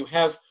De Niro, you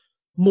have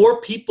more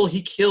people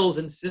he kills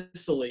in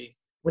Sicily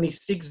when he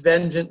seeks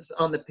vengeance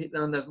on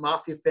the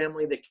mafia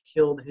family that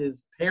killed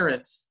his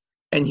parents.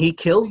 And he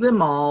kills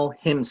them all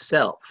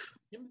himself.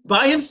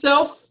 By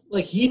himself,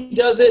 like he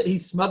does it. He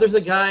smothers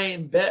a guy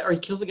in bed, or he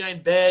kills a guy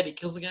in bed. He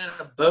kills a guy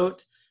on a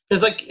boat.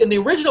 Because like in the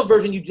original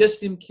version, you just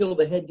see him kill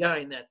the head guy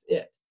and that's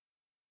it,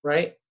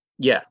 right?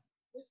 Yeah.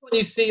 This one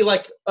you see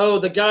like, oh,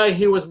 the guy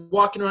who was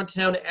walking around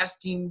town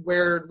asking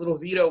where little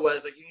Vito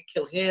was, like you can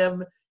kill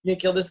him, you can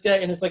kill this guy,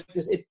 and it's like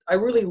this. I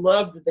really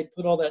love that they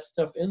put all that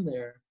stuff in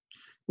there.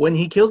 When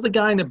he kills the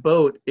guy in the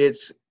boat,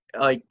 it's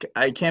like,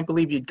 I can't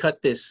believe you'd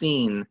cut this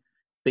scene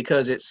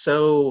because it's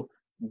so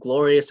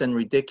glorious and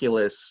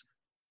ridiculous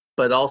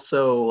but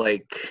also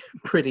like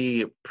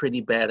pretty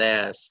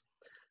badass,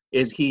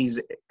 is he's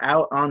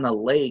out on a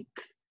lake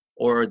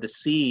or the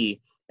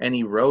sea, and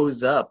he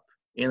rows up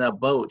in a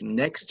boat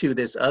next to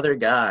this other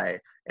guy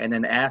and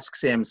then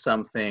asks him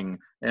something.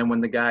 And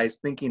when the guy's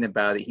thinking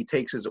about it, he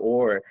takes his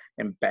oar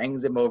and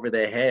bangs him over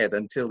the head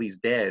until he's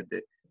dead.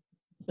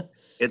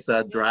 It's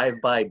a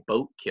drive-by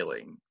boat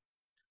killing.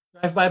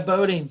 Drive-by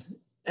boating.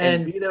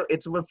 And And Vito,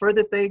 it's a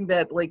further thing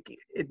that like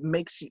it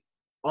makes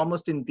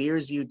almost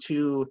endears you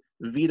to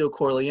Vito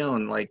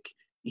Corleone. Like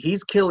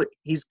he's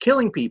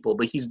killing people,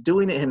 but he's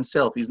doing it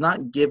himself. He's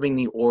not giving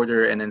the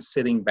order and then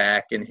sitting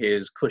back in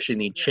his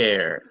cushiony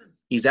chair.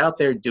 He's out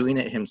there doing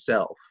it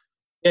himself.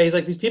 yeah, he's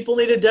like, these people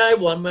need to die.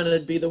 Well, I'm going to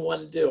be the one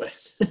to do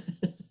it.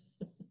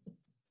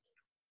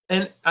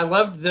 And I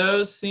loved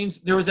those scenes.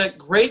 There was that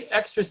great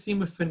extra scene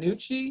with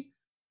Finucci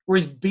where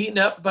he's beaten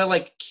up by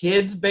like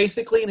kids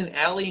basically in an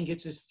alley and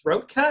gets his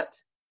throat cut.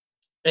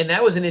 And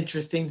that was an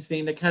interesting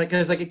scene that kind of,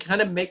 because like it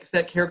kind of makes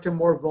that character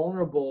more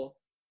vulnerable.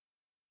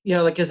 You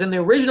know, like because in the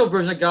original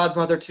version of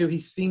Godfather 2, he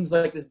seems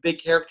like this big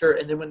character,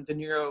 and then when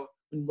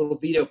little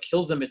Vito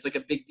kills him, it's like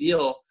a big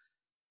deal.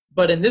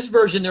 But in this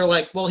version, they're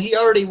like, well, he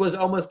already was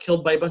almost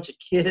killed by a bunch of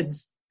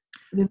kids.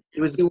 It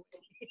was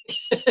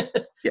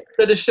Yeah.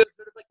 So to show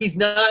sort of like he's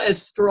not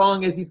as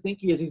strong as you think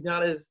he is. He's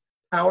not as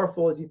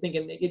powerful as you think,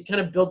 and it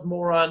kind of builds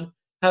more on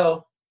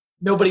how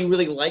nobody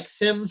really likes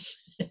him,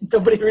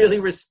 nobody really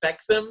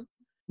respects him.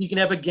 You can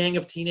have a gang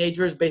of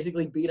teenagers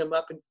basically beat him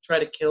up and try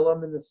to kill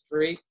him in the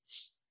street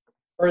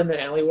or in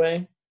the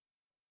alleyway.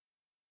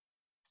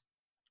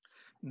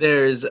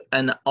 There's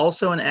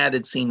also an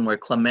added scene where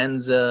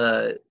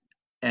Clemenza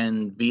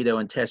and Vito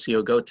and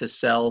Tessio go to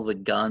sell the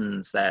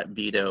guns that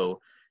Vito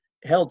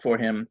held for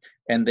him,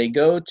 and they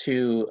go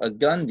to a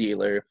gun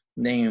dealer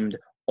named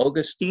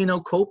Agostino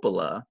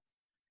Coppola,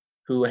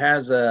 who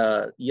has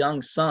a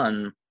young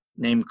son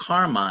named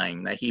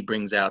Carmine that he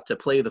brings out to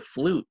play the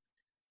flute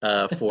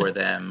for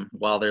them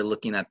while they're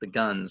looking at the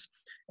guns.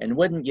 And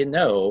wouldn't you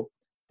know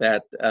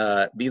that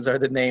these are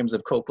the names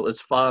of Coppola's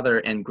father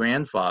and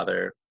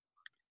grandfather.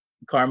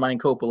 Carmine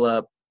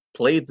Coppola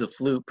played the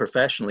flute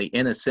professionally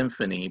in a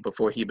symphony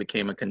before he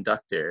became a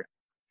conductor.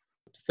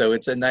 So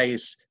it's a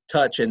nice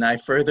touch, and I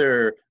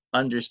further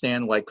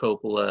understand why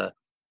Coppola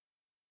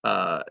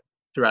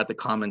throughout the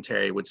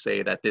commentary would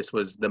say that this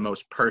was the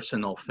most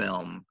personal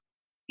film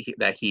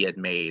that he had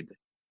made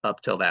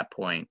up till that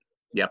point.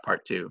 Yeah,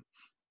 part 2.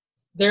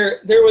 There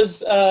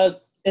was, and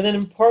then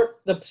in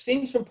the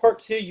scenes from part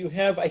 2, you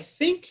have, I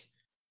think,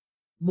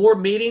 more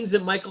meetings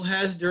that Michael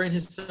has during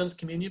his son's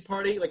communion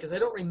party. Like, because I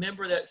don't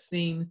remember that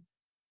scene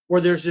where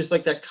there's just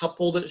like that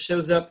couple that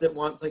shows up that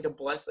wants like a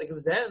blessing. Like,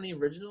 was that in the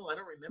original? I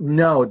don't remember.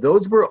 No,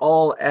 those were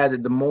all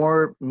added. The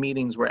more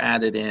meetings were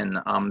added in.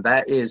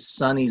 That is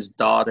Sonny's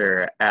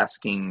daughter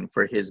asking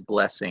for his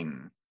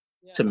blessing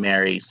to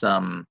marry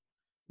some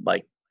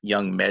like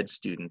young med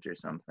student or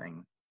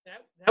something.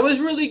 That was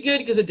really good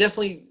because it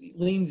definitely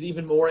leans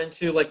even more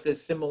into like the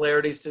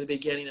similarities to the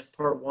beginning of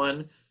part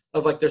 1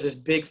 of like there's this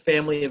big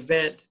family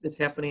event that's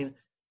happening,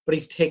 but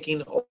he's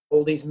taking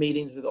all these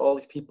meetings with all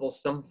these people,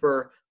 some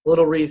for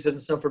little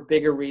reasons, some for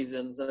bigger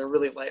reasons, and I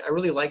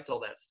really liked all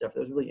that stuff. It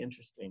was really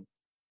interesting.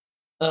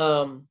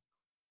 And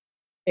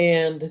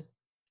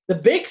the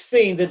big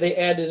scene that they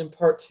added in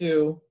part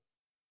 2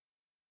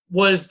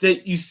 was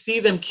that you see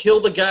them kill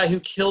the guy who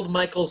killed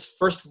Michael's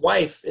first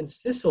wife in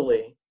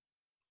Sicily.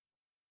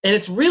 And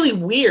it's really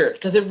weird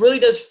because it really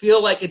does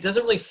feel like it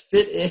doesn't really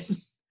fit in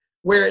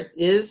where it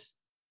is.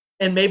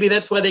 And maybe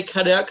that's why they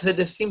cut it out, because it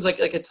just seems like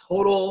a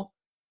total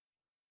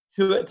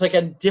it's like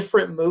a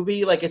different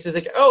movie. Like it's just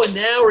like, oh, and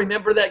now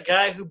remember that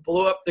guy who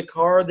blew up the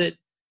car that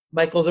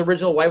Michael's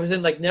original wife was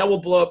in? Like now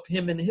we'll blow up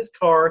him in his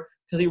car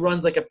because he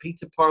runs like a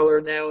pizza parlor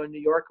now in New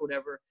York or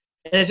whatever.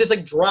 And it's just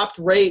like dropped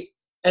right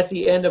at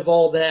the end of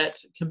all that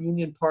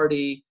communion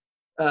party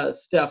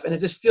stuff. And it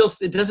just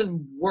feels, it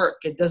doesn't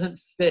work. It doesn't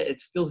fit.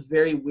 It feels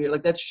very weird.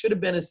 Like that should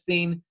have been a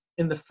scene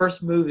in the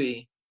first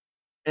movie.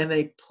 And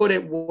they put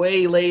it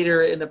way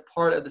later in the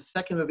part of the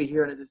second movie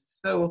here. And it is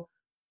so,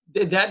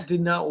 that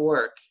did not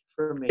work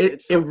for me.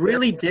 It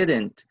really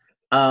didn't.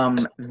 That they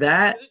don't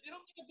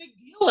make a big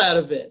deal out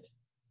of it.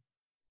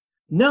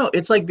 No,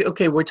 it's like,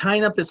 okay, we're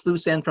tying up this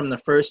loose end from the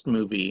first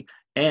movie.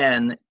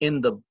 And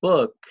in the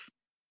book,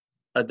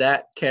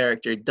 that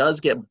character does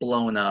get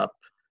blown up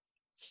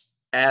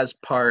as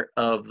part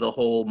of the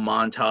whole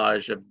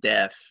montage of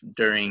death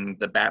during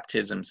the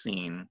baptism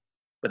scene.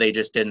 But they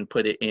just didn't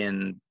put it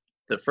in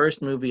the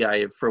first movie.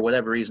 For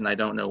whatever reason, I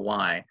don't know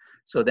why.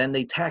 So then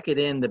they tack it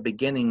in the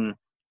beginning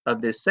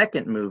of this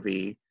second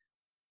movie,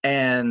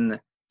 and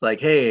it's like,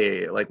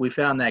 hey, like we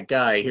found that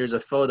guy. Here's a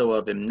photo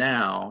of him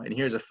now, and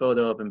here's a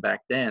photo of him back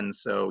then.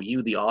 So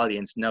you, the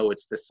audience, know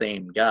it's the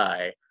same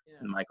guy. Yeah.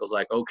 And Michael's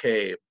like,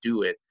 okay,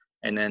 do it.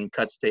 And then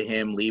cuts to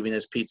him leaving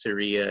his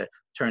pizzeria,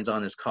 turns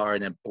on his car,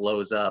 and it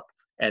blows up.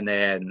 And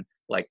then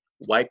like,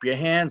 wipe your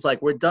hands,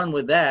 like we're done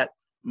with that.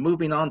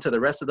 Moving on to the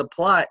rest of the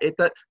plot,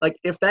 like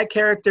if that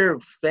character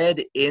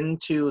fed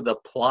into the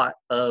plot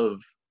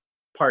of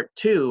part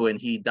 2 and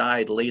he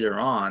died later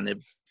on,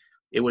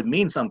 it would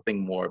mean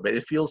something more, but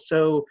it feels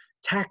so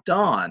tacked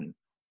on.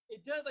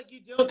 It does, like,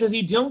 you don't, because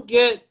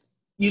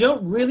you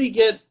don't really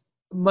get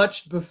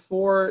much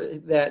before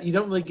that. You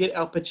don't really get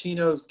Al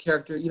Pacino's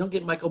character. You don't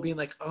get Michael being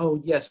like, "Oh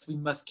yes, we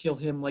must kill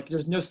him." Like,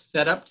 there's no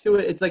setup to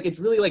it. It's like it's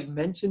really like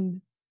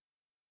mentioned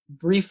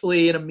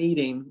briefly in a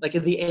meeting, like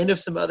at the end of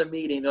some other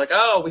meeting. They're like,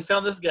 "Oh, we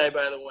found this guy,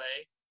 by the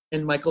way,"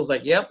 and Michael's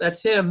like, "Yep,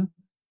 that's him,"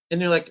 and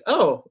they're like,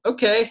 "Oh,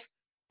 okay,"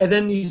 and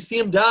then you see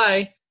him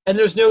die. And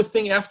there's no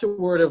thing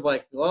afterward of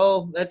like,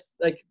 well, that's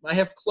like I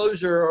have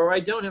closure or I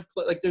don't have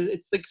like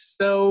it's like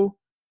so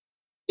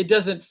it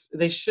doesn't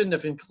they shouldn't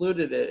have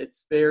included it.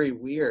 It's very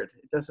weird.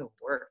 It doesn't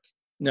work.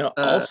 No,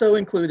 also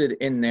included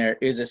in there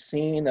is a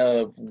scene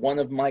of one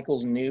of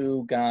Michael's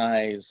new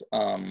guys,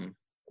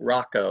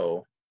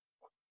 Rocco,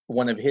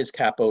 one of his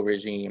capo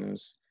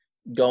regimes,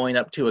 going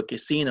up to a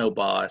casino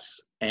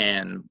boss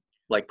and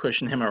like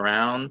pushing him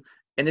around.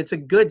 And it's a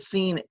good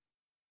scene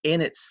in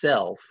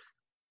itself.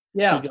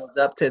 Yeah. He goes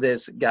up to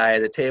this guy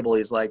at the table.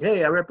 He's like,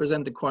 "Hey, I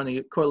represent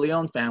the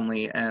Corleone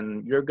family,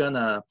 and you're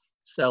gonna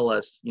sell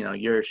us,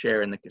 your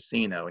share in the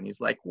casino." And he's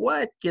like,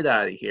 "What? Get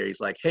out of here!" He's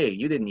like, "Hey,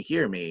 you didn't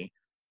hear me.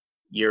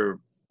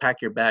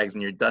 Pack your bags,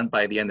 and you're done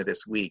by the end of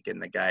this week."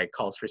 And the guy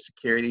calls for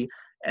security,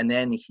 and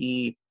then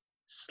he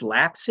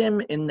slaps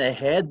him in the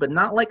head, but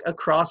not like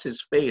across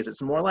his face.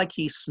 It's more like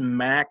he's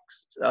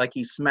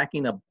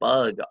smacking a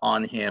bug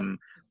on him,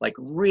 like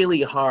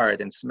really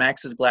hard, and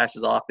smacks his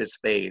glasses off his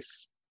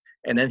face.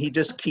 And then he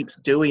just keeps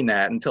doing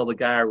that until the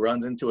guy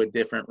runs into a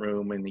different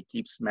room, and he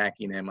keeps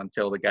smacking him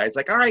until the guy's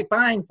like, "All right,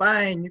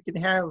 fine, you can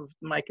have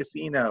my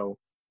casino."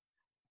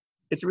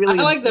 It's really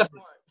I like that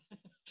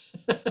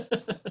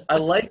part. I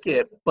like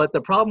it, but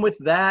the problem with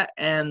that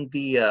and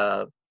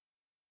the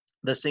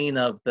scene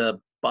of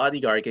the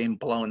bodyguard getting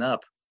blown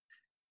up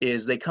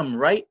is they come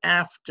right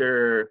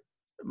after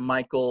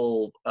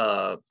Michael,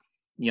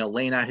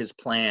 laying out his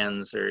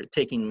plans or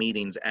taking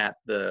meetings at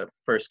the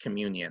First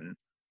Communion.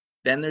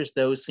 Then there's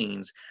those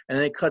scenes, and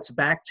then it cuts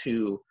back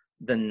to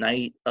the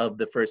night of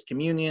the First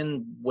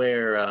Communion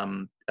where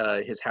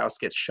his house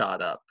gets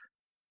shot up.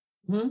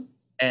 Mm-hmm.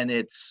 And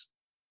it's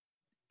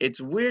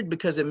weird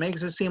because it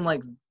makes it seem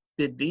like,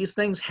 did these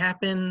things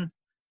happen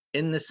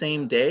in the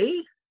same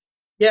day?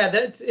 Yeah,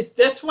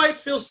 that's why it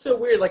feels so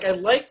weird. Like, I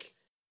like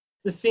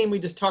the scene we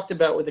just talked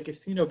about with the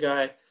casino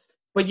guy,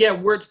 but yeah,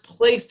 where it's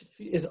placed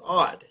is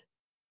odd.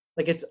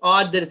 Like, it's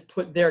odd that it's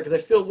put there because I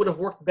feel it would have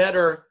worked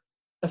better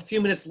a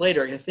few minutes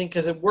later. I think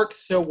because it works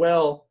so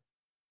well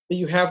that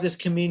you have this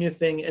communion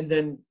thing, and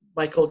then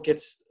Michael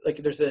gets like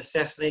there's an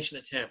assassination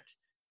attempt.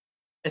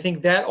 I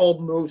think that all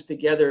moves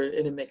together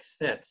and it makes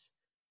sense.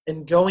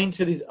 And going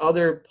to these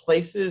other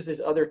places, these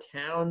other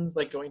towns,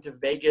 like going to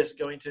Vegas,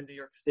 going to New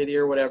York City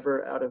or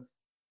whatever out of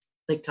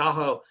Lake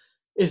Tahoe,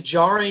 is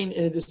jarring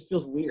and it just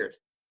feels weird.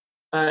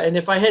 And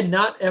if I had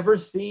not ever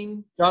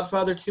seen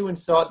Godfather 2 and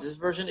saw it this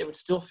version, it would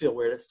still feel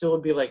weird. It still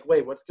would be like,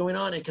 wait, what's going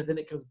on? Because then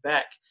it goes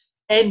back.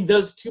 And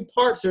those two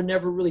parts are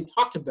never really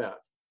talked about.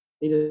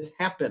 They just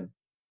happen.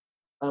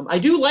 I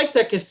do like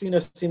that casino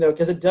scene, though,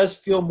 because it does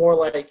feel more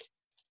like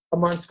a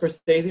Martin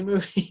Scorsese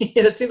movie.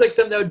 And it seems like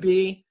something that would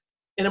be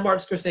in a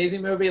Martin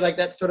Scorsese movie, like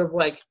that sort of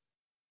like,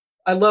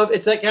 I love,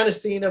 it's that kind of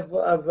scene of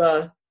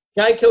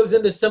guy goes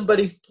into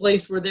somebody's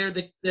place where they're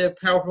the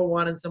powerful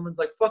one and someone's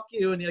like, "Fuck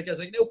you." And the other guy's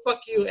like, "No,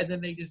 fuck you." And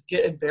then they just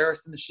get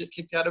embarrassed and the shit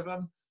kicked out of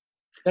them.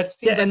 That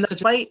seems like and such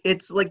the fight,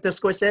 it's like the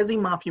Scorsese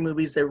mafia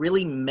movies, they're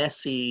really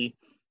messy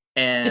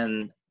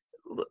and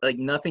like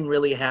nothing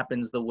really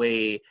happens the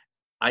way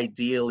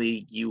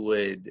ideally you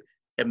would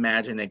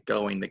imagine it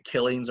going. The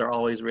killings are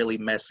always really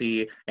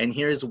messy, and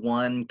here's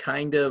one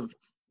kind of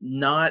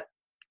not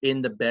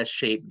in the best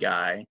shape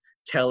guy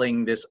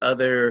telling this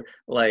other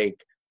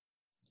like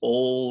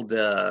old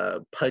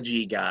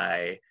pudgy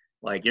guy,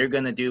 like, "You're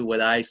gonna do what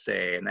I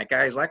say," and that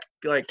guy's like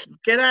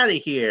 "Get out of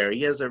here."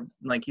 He's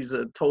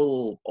a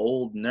total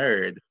old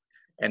nerd.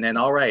 And then,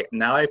 "All right,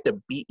 now I have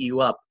to beat you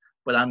up,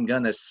 but I'm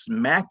gonna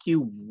smack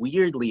you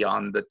weirdly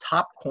on the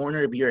top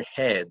corner of your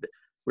head.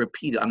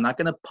 Repeat it. I'm not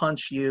gonna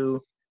punch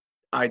you.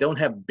 I don't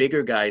have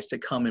bigger guys to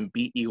come and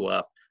beat you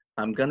up.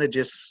 I'm gonna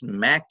just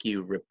smack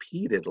you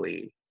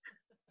repeatedly."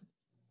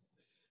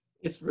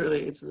 It's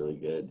really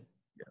good.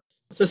 Yeah.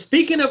 So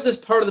speaking of this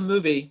part of the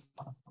movie,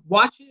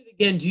 watching it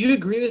again, do you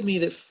agree with me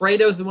that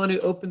Fredo's the one who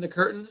opened the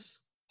curtains?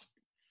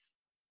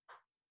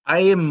 I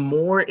am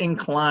more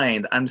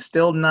inclined. I'm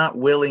still not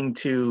willing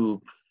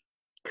to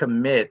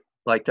commit,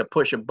 like to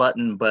push a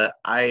button, but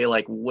I'm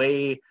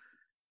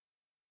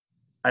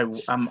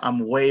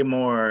way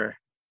more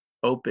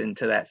open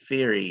to that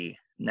theory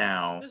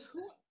now.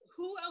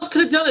 Who else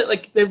could have done it?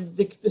 Like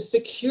the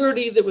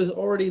security that was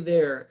already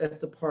there at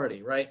the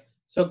party, right?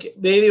 So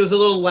maybe it was a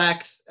little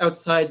lax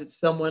outside that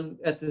someone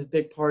at this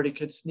big party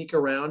could sneak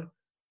around.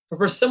 But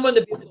for someone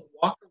to be able to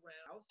walk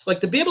around, like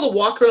to be able to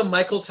walk around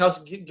Michael's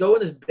house, go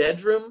in his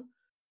bedroom,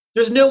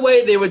 there's no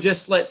way they would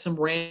just let some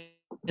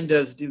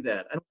randos do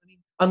that.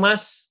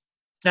 Unless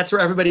that's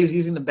where everybody was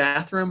using the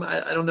bathroom.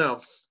 I don't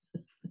know.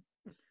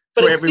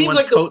 But where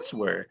everyone's coats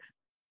were.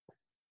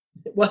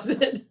 Was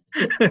it?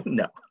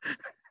 No.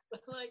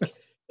 Like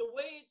the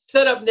way it's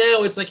set up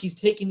now, it's like he's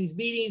taking these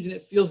meetings, and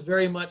it feels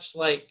very much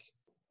like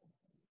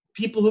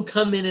people who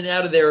come in and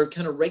out of there are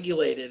kind of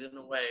regulated in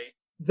a way.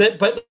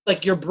 But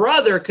like your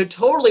brother could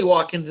totally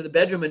walk into the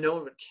bedroom and no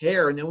one would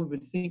care, and no one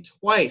would think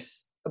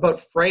twice about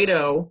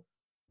Fredo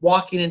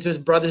walking into his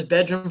brother's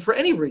bedroom for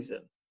any reason.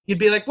 You'd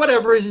be like,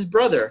 whatever, is his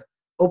brother.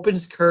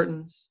 Opens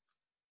curtains.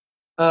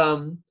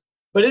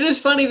 But it is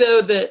funny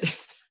though that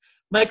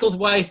Michael's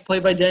wife,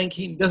 played by Diane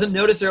Keaton, doesn't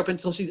notice they're open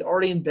until she's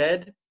already in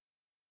bed.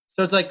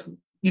 So it's like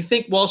you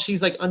think while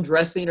she's like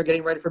undressing or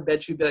getting ready for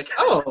bed, she'd be like,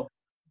 "Oh,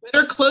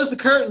 better close the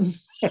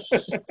curtains." Like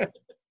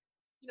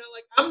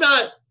I'm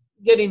not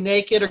getting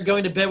naked or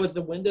going to bed with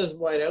the windows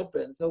wide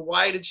open. So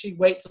why did she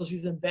wait till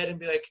she's in bed and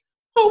be like,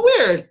 "Oh,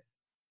 weird.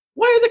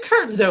 Why are the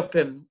curtains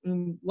open?"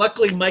 And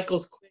luckily,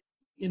 Michael's quick,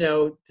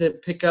 to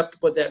pick up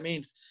what that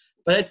means.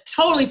 But it's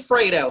totally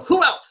Fredo.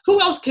 Who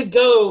else could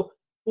go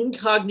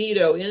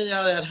incognito in and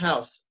out of that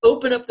house?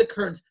 Open up the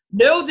curtains.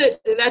 Know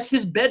that that's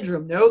his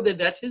bedroom. Know that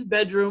that's his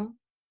bedroom.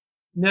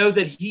 Know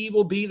that he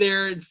will be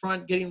there in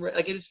front getting ready.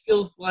 Like it just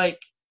feels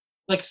like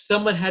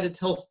someone had to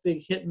tell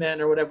the hitman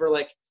or whatever,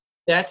 like,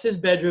 that's his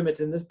bedroom.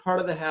 It's in this part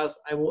of the house.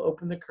 I will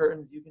open the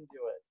curtains. You can do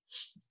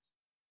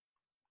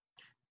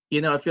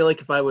it. I feel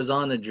like if I was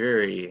on the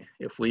jury,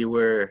 if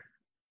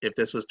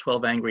this was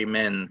 12 Angry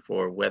Men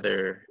for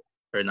whether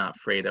or not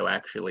Fredo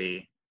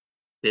actually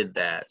did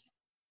that,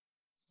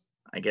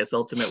 I guess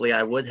ultimately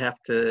I would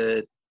have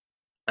to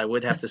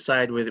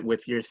side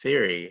with your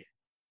theory,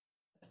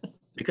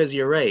 because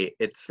you're right.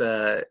 It's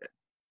the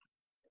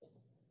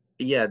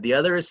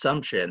other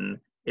assumption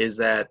is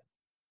that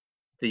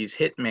these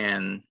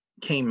hitmen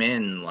came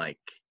in like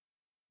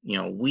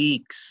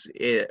weeks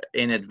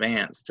in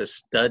advance to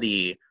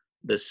study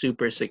the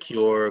super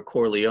secure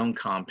Corleone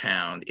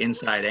compound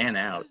inside and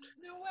out.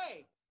 No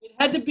way. It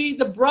had to be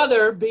the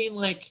brother being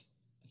like,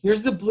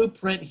 here's the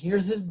blueprint,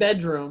 here's his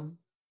bedroom.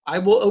 I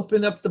will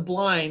open up the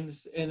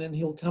blinds, and then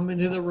he'll come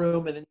into the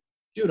room and then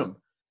shoot him.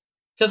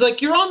 Because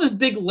like you're on this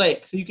big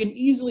lake, so you can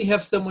easily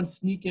have someone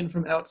sneak in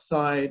from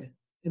outside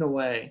in a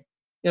way.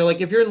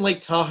 Like if you're in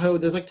Lake Tahoe,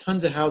 there's like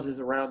tons of houses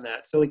around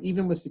that. So like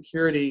even with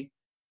security,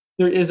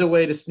 there is a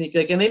way to sneak.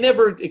 Like, and they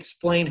never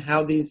explain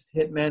how these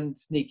hitmen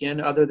sneak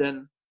in, other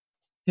than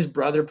his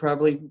brother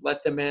probably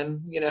let them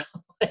in.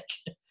 Like,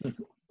 but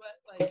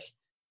like,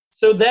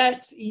 so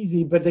that's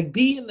easy. But like,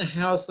 be in the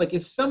house. Like,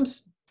 if some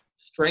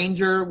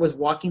stranger was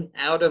walking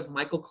out of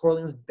Michael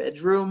Corleone's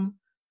bedroom,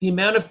 the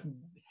amount of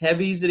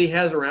heavies that he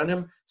has around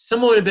him,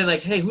 someone would have been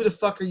like, "Hey, who the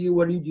fuck are you?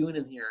 What are you doing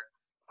in here?"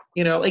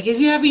 Like, is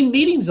he having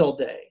meetings all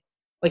day?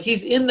 Like,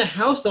 he's in the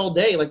house all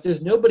day. Like,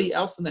 there's nobody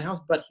else in the house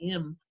but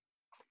him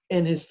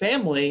and his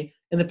family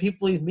and the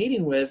people he's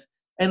meeting with.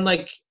 And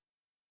like,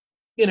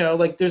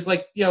 like there's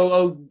like,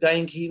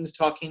 Diane Keaton's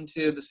talking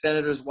to the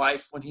senator's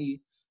wife when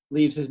he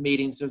leaves his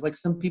meetings. There's like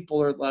some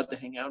people are allowed to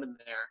hang out in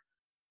there,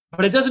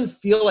 but it doesn't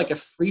feel like a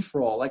free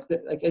for all. Like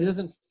it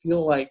doesn't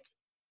feel like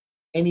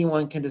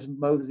anyone can just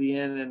mosey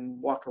in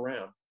and walk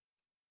around.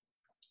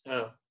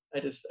 Oh, I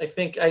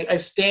think I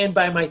stand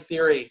by my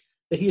theory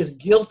that he is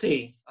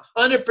guilty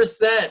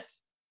 100%.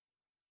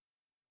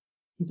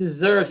 He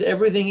deserves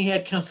everything he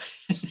had coming.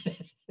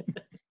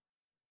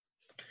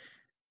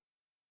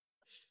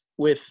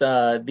 With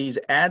these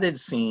added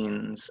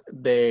scenes,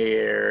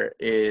 there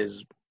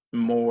is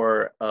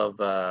more of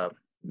a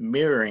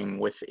mirroring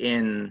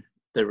within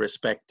the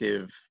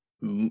respective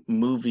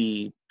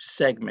movie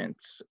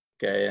segments.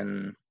 Okay,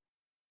 and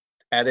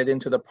added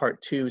into the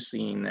part 2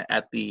 scene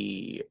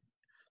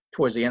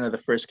towards the end of the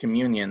First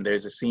Communion,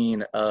 there's a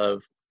scene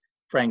of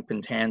Frank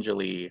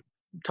Pentangeli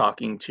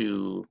talking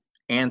to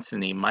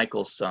Anthony,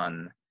 Michael's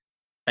son,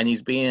 and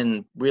he's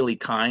being really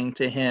kind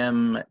to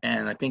him,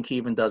 and I think he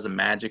even does a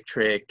magic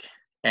trick,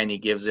 and he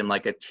gives him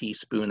like a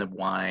teaspoon of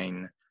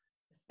wine,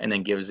 and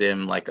then gives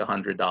him like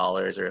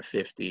 $100 or a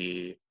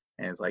 50,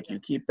 and it's like, you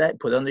keep that,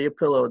 put it under your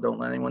pillow, don't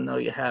let anyone know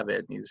you have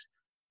it. And he's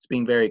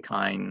being very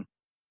kind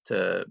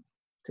to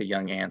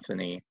young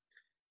Anthony,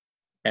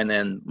 and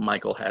then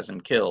Michael has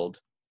him killed.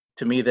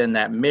 To me, then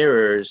that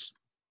mirrors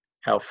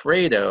how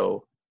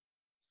Fredo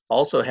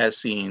also has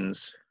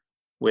scenes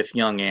with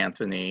young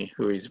Anthony,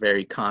 who he's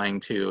very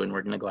kind to, and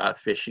we're going to go out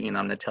fishing, and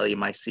I'm going to tell you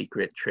my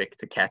secret trick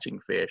to catching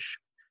fish.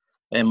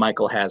 And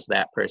Michael has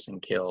that person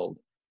killed.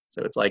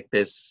 So it's like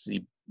this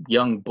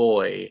young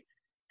boy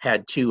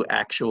had 2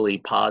 actually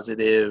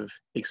positive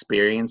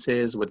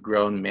experiences with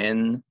grown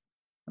men,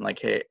 and like,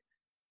 hey,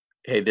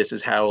 this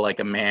is how like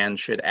a man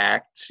should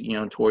act,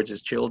 towards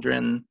his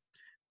children.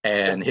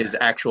 And his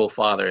actual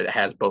father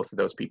has both of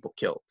those people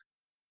killed.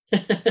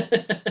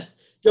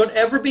 Don't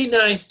ever be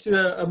nice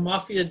to a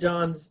mafia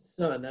don's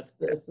son. That's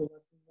the lesson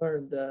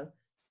learned.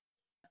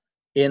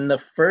 In the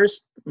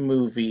first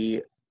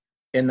movie,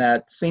 in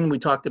that scene we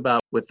talked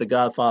about with the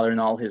Godfather and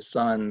all his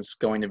sons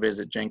going to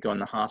visit Jenko in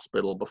the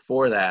hospital,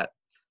 before that,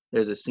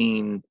 there's a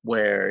scene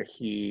where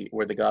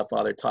the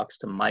Godfather talks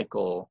to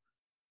Michael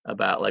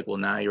about like, well,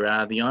 now you're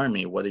out of the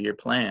army. What are your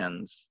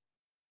plans?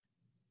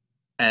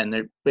 and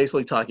they're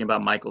basically talking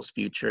about Michael's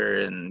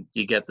future, and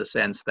you get the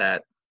sense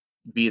that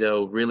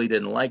Vito really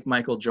didn't like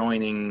Michael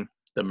joining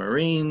the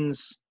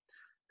Marines,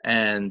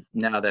 and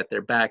now that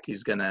they're back,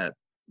 he's gonna,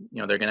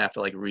 they're gonna have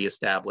to like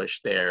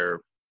reestablish their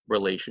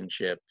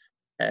relationship.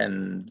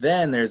 And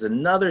then there's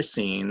another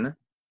scene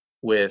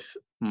with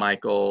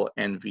Michael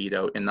and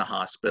Vito in the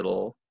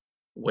hospital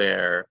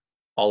where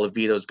all of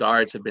Vito's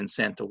guards have been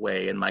sent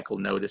away, and Michael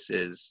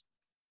notices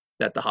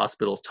that the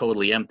hospital is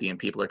totally empty and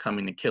people are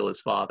coming to kill his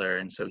father,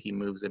 and so he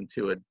moves him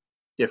to a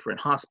different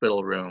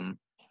hospital room,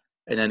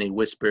 and then he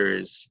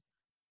whispers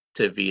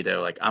to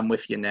Vito, like, "I'm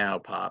with you now,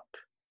 Pop."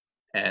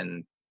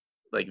 And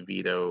like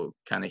Vito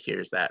kind of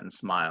hears that and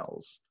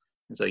smiles.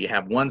 And so you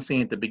have one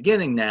scene at the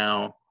beginning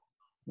now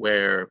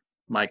where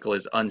Michael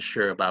is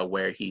unsure about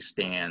where he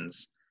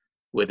stands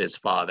with his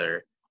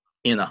father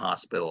in a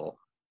hospital.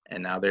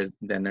 And now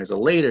there's a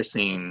later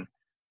scene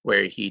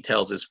where he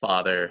tells his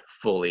father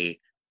fully,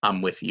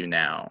 "I'm with you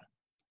now."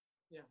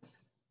 Yeah.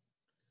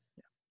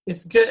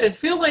 It's good. I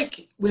feel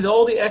like with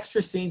all the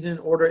extra scenes in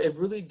order, it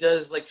really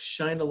does like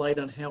shine a light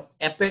on how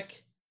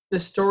epic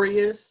this story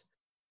is.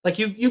 Like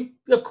you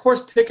of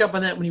course pick up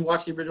on that when you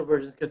watch the original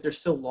versions because they're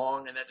so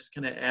long, and that just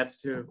kind of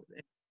adds to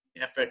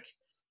epic.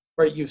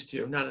 Or it used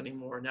to, not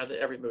anymore. Now that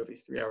every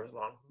movie's 3 hours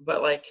long,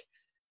 but like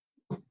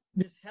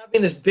just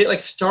having this bit,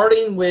 like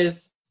starting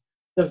with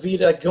the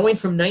Vita, going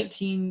from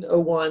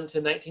 1901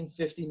 to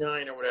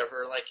 1959 or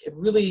whatever, like it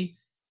really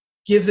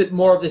gives it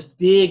more of this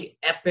big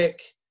epic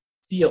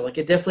feel. Like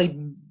it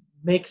definitely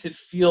makes it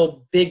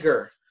feel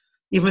bigger,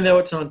 even though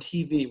it's on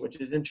TV, which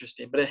is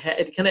interesting. But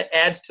it kind of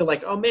adds to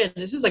like, oh man,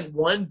 this is like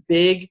one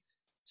big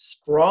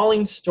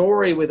sprawling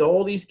story with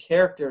all these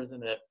characters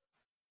in it.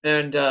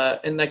 And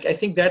like I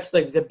think that's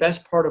like the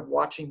best part of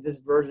watching this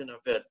version of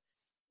it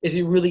is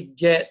you really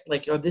get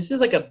like, oh, this is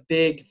like a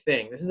big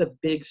thing. This is a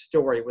big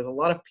story with a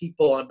lot of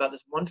people and about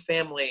this one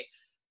family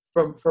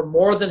for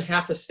more than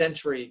half a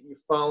century. You're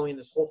following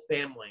this whole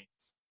family,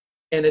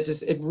 and it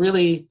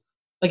really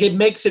like it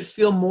makes it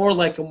feel more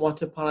like a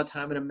Once Upon a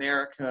Time in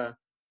America.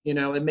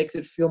 It makes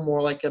it feel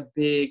more like a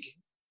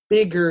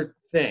bigger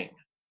thing.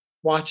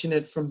 Watching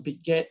it from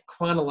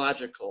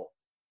chronological.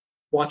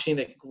 Watching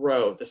it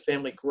grow, the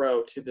family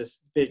grow to this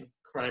big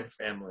crime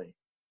family.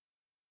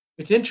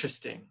 It's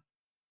interesting.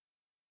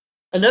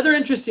 Another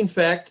interesting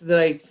fact that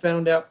I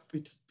found out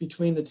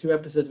between the two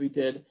episodes we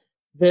did,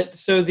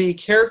 so the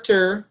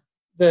character,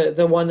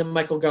 the one that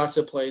Michael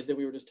Gazzo plays that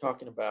we were just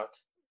talking about,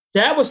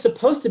 that was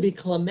supposed to be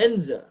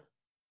Clemenza.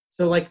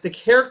 So like the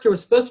character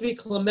was supposed to be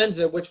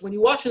Clemenza, which when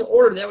you watch in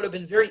order, that would have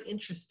been very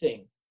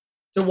interesting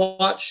to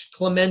watch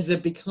Clemenza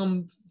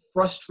become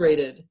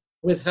frustrated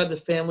with how the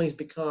family's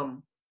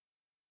become,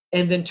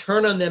 and then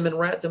turn on them and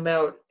rat them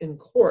out in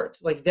court.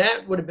 Like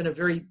that would have been a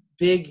very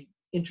big,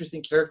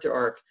 interesting character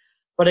arc.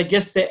 But I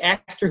guess the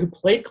actor who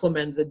played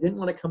Clemenza didn't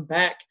want to come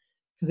back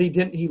because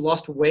he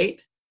lost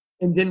weight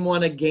and didn't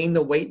want to gain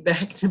the weight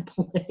back to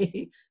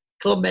play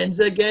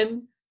Clemenza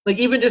again. Like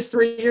even just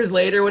 3 years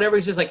later, whatever,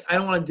 he's just like, I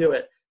don't want to do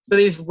it. So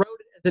they just wrote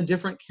it as a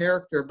different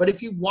character. But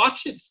if you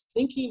watch it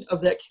thinking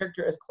of that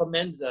character as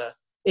Clemenza,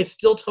 it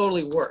still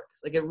totally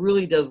works. Like it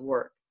really does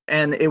work.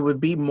 And it would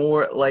be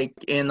more like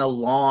in a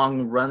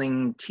long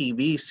running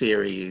TV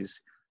series.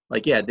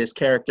 Like, yeah, this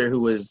character who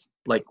was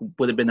like,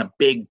 would have been a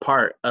big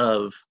part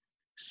of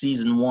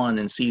season 1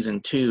 and season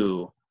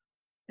 2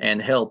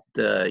 and helped,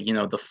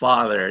 the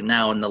father.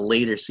 Now in the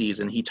later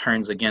season, he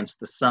turns against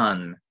the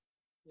son.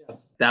 Yeah.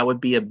 That would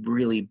be a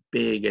really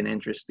big and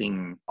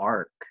interesting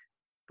arc.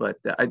 But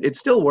it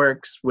still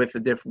works with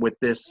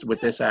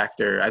this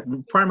actor,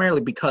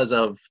 primarily because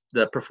of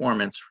the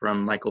performance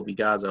from Michael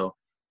Vigazzo.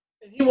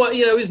 He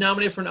was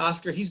nominated for an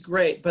Oscar. He's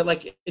great, but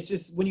like it's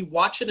just when you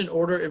watch it in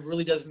order, it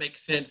really does make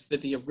sense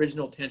that the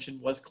original tension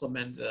was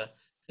Clemenza,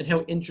 and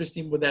how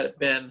interesting would that have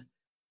been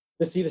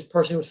to see this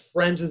person who was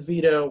friends with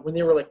Vito when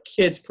they were like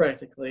kids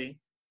practically,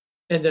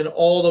 and then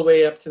all the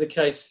way up to the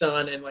guy's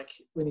son, and like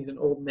when he's an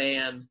old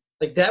man.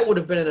 Like that would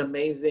have been an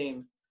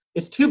amazing.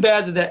 It's too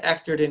bad that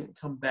actor didn't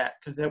come back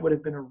because that would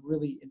have been a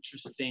really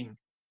interesting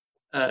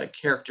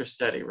character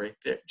study right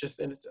there, just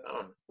in its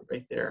own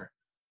right there.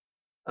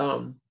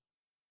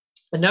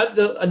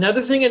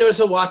 Another thing I noticed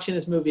while watching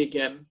this movie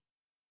again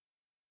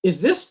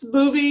is does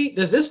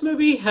this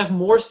movie have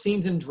more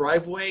scenes in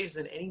driveways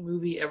than any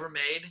movie ever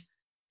made?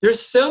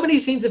 There's so many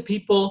scenes of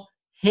people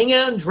hanging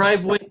out in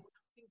driveways,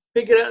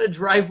 figured out a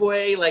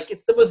driveway. Like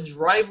it's the most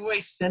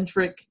driveway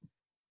centric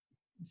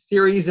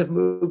series of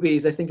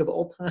movies I think of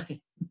all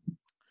time.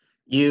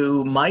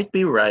 You might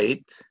be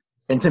right.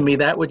 And to me,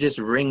 that would just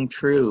ring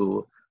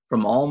true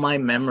from all my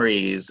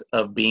memories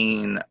of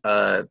being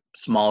a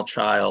small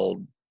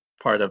child,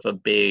 part of a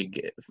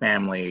big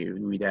family.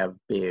 We'd have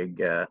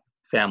big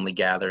family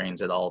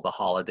gatherings at all the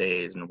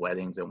holidays and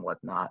weddings and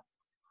whatnot.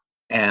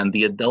 And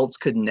the adults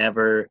could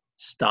never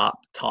stop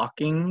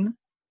talking,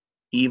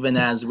 even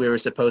as we were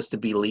supposed to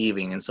be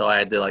leaving. And so I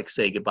had to like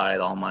say goodbye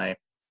to all my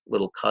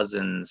little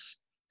cousins.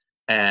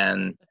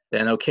 And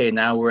Then, okay,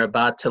 now we're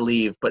about to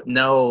leave. But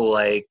no,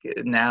 like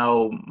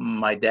now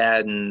my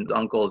dad and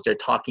uncles, they're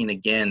talking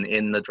again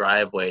in the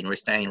driveway and we're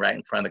standing right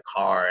in front of the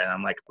car. And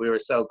I'm like, we were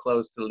so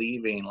close to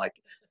leaving. Like,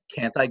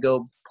 can't I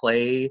go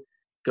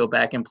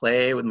back and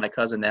play with my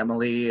cousin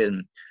Emily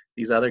and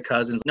these other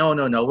cousins? No,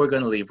 no, no, we're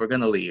going to leave. We're going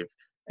to leave.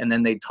 And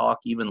then they'd talk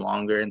even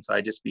longer. And so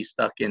I'd just be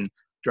stuck in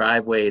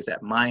driveways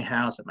at my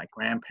house, at my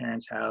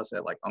grandparents' house,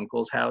 at like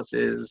uncles'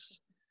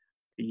 houses.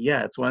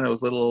 Yeah, it's one of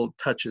those little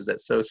touches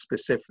that's so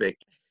specific.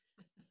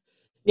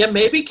 Yeah,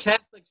 maybe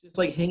Catholics just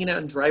like hanging out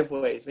in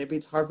driveways. Maybe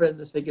it's hard for them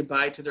to say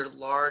goodbye to their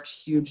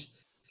large, huge.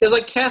 Because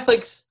like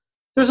Catholics,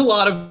 there's a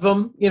lot of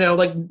them. You know,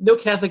 like no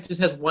Catholic just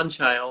has one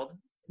child,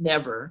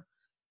 never.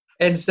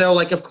 And so,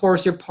 like, of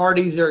course, your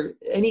parties or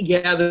any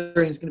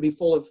gathering is going to be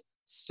full of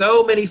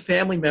so many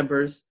family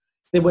members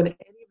that when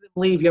any of them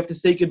leave, you have to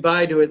say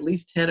goodbye to at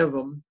least 10 of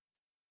them.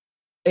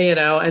 You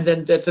know, and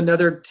then that's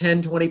another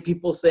 10, 20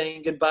 people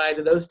saying goodbye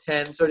to those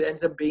 10. So it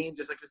ends up being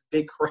just like this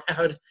big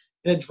crowd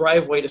in a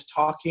driveway, just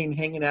talking,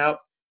 hanging out.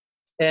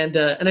 And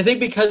I think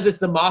because it's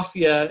the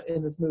mafia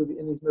in these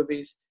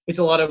movies, it's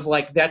a lot of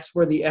like that's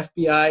where the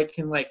FBI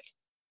can like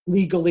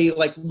legally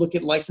like look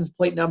at license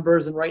plate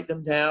numbers and write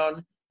them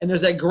down. And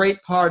there's that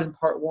great part in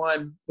part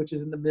one, which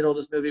is in the middle of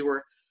this movie,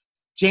 where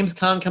James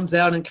Caan comes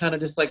out and kind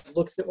of just like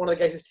looks at one of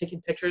the guys who's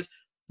taking pictures,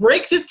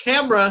 breaks his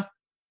camera,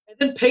 and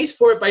then pays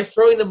for it by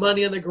throwing the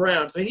money on the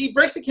ground. So he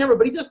breaks the camera,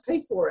 but he does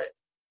pay for it.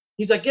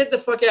 He's like, get the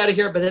fuck out of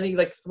here. But then he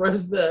like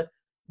throws the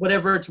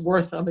whatever it's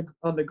worth on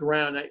the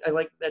ground. I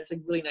like that's a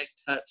really nice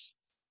touch.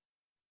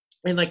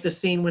 And like the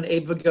scene when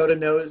Abe Vigoda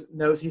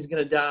knows he's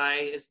gonna die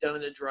is done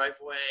in a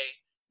driveway.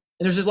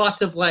 And there's just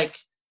lots of like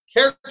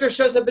character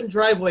shows up in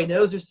driveway,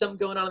 knows there's something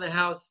going on in the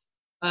house.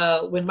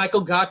 When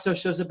Michael Gatto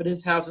shows up at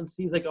his house and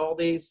sees like all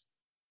these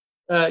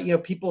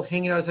people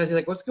hanging out his house, he's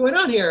like, what's going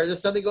on here?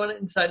 There's something going on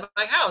inside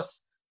my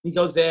house. He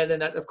goes in,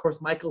 and of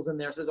course Michael's in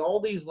there. So there's all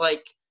these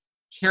like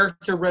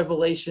character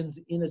revelations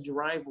in a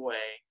driveway,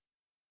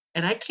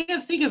 and I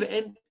can't think of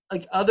any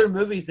like other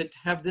movies that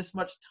have this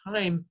much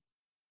time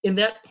in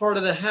that part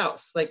of the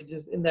house, like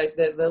just in that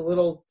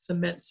little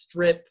cement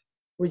strip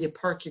where you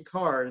park your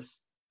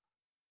cars.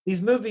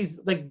 These movies,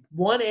 like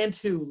 1 and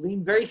 2,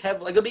 lean very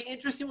heavily. Like it'll be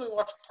interesting when we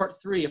watch part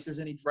 3 if there's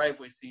any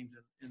driveway scenes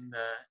in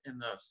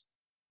those.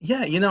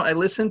 Yeah, I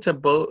listened to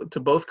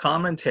both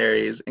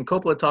commentaries, and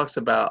Coppola talks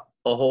about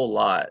a whole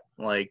lot.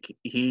 Like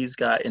he's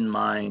got in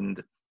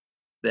mind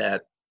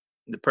that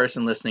the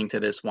person listening to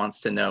this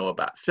wants to know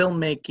about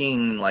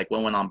filmmaking, like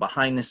what went on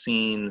behind the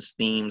scenes,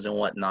 themes and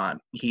whatnot.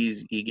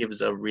 He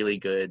gives a really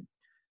good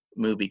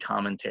movie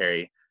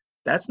commentary.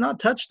 That's not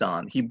touched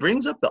on. He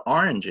brings up the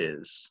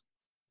oranges.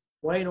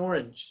 White and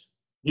orange.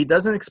 He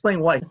doesn't explain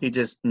why. He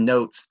just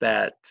notes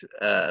that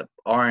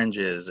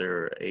oranges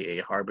are a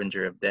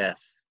harbinger of death.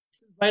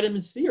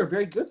 Vitamin C are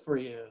very good for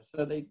you,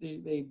 so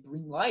they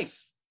bring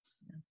life.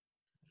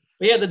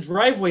 But yeah, the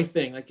driveway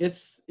thing, like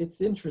it's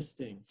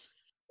interesting.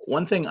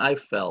 One thing I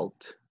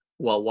felt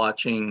while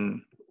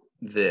watching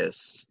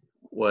this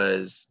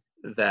was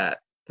that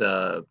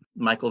the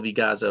Michael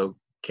Vigazzo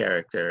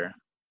character,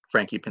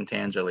 Frankie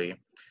Pentangeli,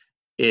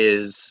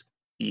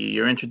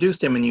 you're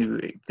introduced to him and you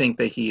think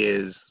that he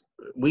is,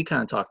 we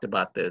kind of talked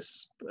about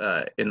this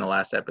in the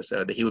last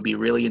episode, that he would be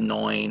really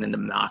annoying and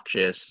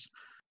obnoxious.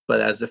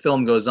 But as the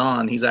film goes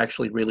on, he's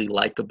actually really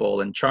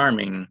likable and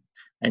charming,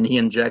 and he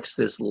injects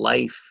this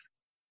life,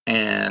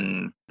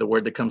 and the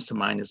word that comes to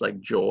mind is like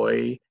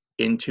joy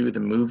into the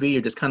movie.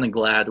 You're just kind of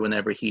glad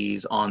whenever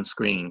he's on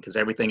screen because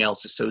everything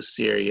else is so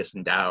serious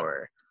and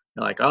dour.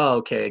 You're like, oh,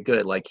 okay,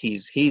 good. Like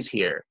he's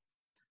here,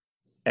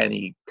 and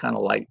he kind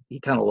of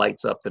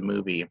lights up the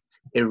movie.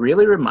 It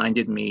really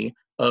reminded me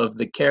of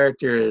the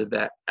character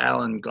that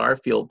Alan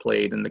Garfield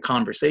played in The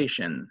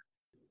Conversation.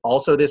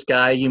 Also, this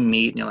guy you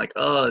meet and you're like,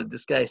 oh,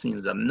 this guy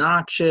seems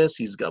obnoxious.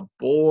 He's a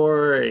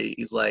bore.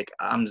 He's like,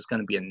 I'm just going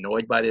to be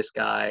annoyed by this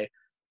guy.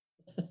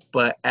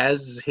 But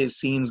as his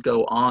scenes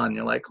go on,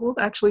 you're like, well,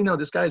 actually, no,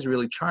 this guy's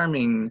really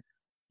charming.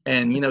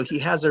 And, he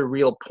has a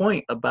real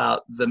point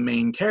about the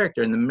main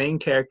character. And the main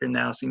character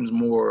now seems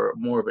more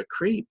of a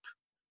creep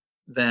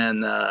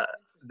than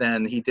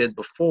he did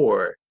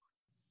before.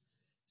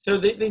 So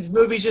these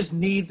movies just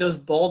need those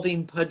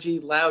balding,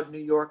 pudgy, loud New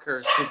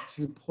Yorkers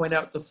to point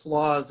out the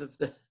flaws of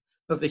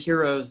the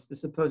heroes, the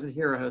supposed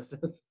heroes.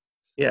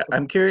 Yeah,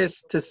 I'm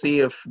curious to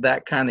see if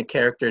that kind of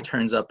character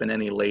turns up in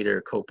any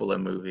later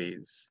Coppola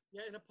movies.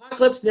 Yeah, in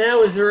Apocalypse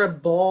Now, is there a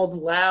bald,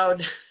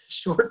 loud,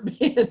 short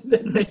man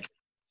that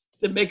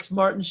makes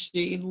Martin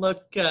Sheen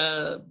look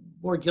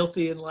more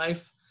guilty in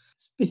life?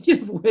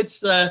 Speaking of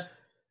which,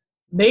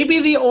 maybe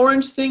the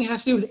orange thing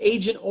has to do with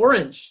Agent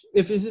Orange.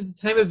 If this is the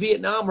time of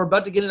Vietnam, we're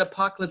about to get an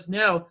Apocalypse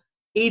Now.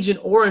 Agent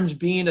Orange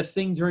being a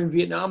thing during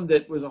Vietnam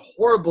that was a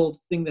horrible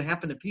thing that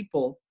happened to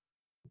people.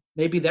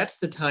 Maybe that's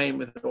the tie-in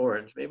with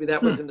Orange. Maybe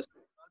that was in the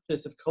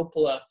subconscious of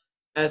Coppola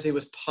as he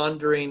was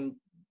pondering,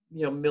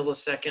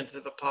 milliseconds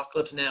of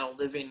Apocalypse Now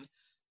living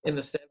in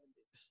the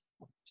 70s.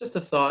 Just a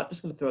thought.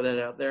 Just going to throw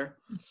that out there.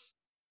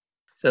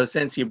 So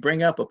since you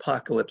bring up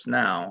Apocalypse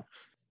Now,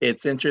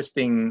 it's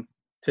interesting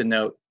to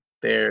note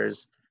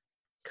there's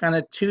kind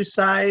of two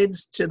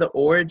sides to the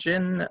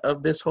origin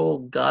of this whole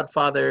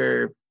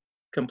Godfather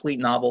complete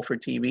novel for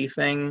TV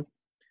thing.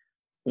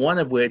 One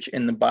of which,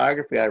 in the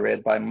biography I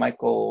read by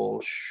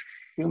Michael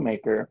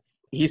Shoemaker,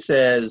 he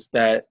says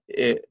that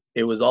it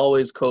was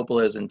always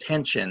Coppola's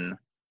intention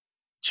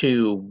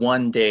to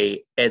one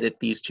day edit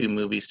these two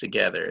movies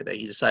together. That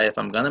he decided, if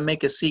I'm going to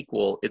make a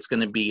sequel, it's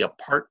going to be a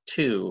part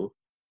two,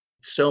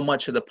 so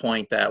much to the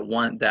point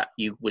that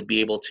you would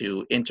be able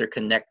to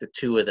interconnect the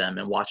two of them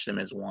and watch them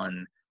as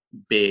one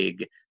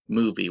big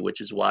movie,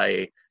 which is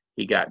why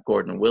he got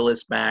Gordon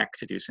Willis back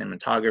to do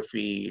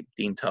cinematography.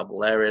 Dean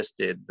Tavoularis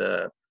did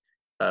the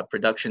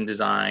production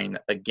design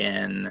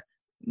again.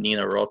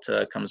 Nino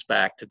Rota comes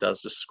back to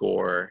does the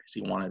score, because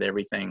he wanted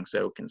everything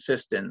so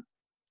consistent.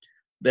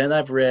 Then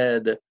I've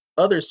read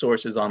other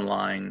sources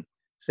online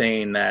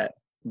saying that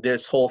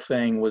this whole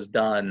thing was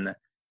done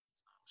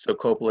so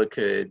Coppola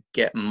could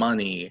get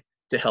money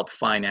to help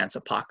finance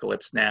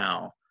Apocalypse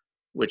Now,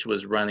 which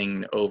was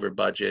running over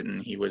budget,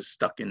 and he was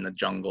stuck in the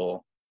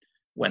jungle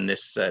when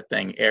this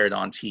thing aired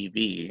on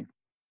TV.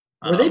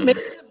 Were they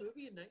making that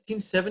movie in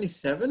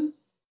 1977?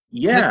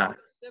 Yeah.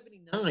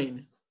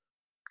 79.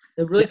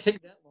 It really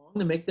take that long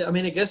to make that? I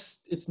mean, I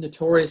guess it's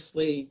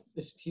notoriously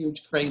this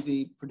huge,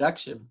 crazy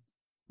production.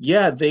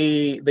 Yeah,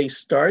 they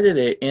started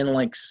it in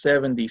like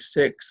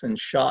 76 and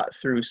shot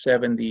through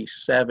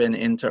 77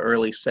 into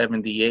early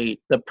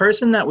 78. The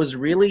person that was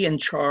really in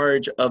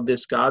charge of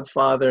this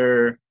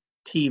Godfather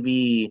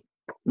TV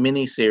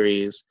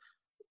miniseries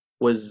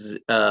was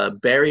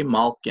Barry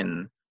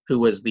Malkin, who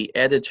was the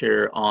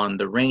editor on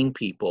The Rain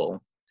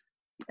People,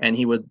 and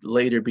he would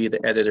later be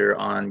the editor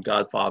on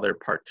Godfather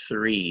Part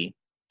 3.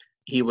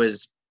 He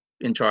was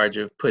in charge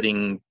of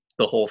putting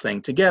the whole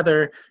thing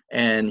together,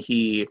 and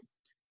he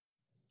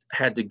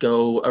had to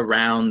go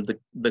around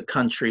the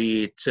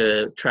country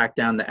to track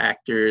down the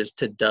actors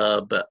to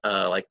dub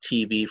like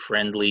TV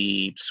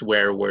friendly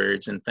swear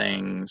words and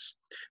things.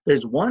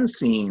 There's one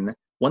scene,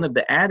 one of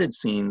the added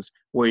scenes,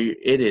 where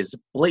it is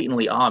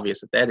blatantly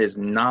obvious that is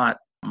not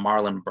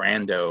Marlon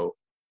Brando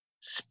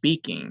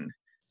speaking.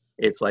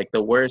 It's like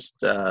the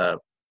worst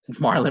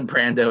Marlon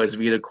Brando as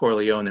Vito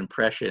Corleone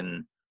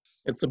impression.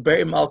 It's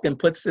Barry Malkin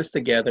puts this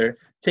together,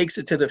 takes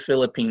it to the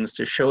Philippines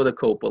to show the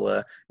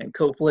Coppola, and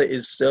Coppola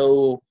is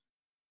so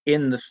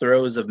in the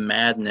throes of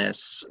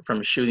madness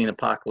from shooting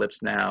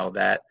Apocalypse Now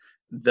that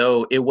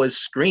though it was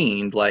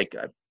screened, like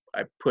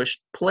I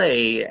pushed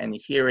play and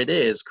here it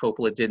is,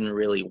 Coppola didn't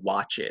really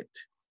watch it.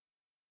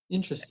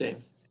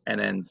 Interesting.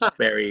 And then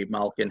Barry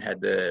Malkin had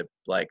to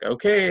like,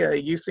 okay,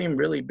 you seem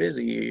really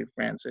busy,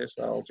 Francis.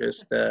 I'll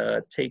just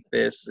take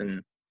this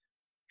and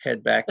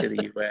head back to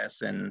the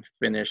US and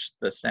finish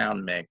the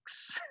sound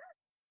mix.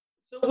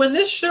 So when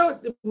this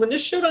showed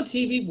on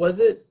TV, was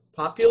it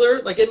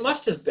popular? Like, it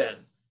must have been,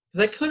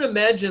 because I couldn't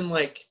imagine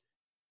like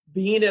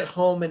being at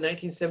home in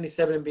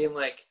 1977 and being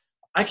like,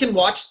 I can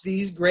watch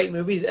these great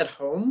movies at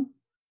home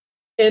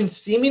and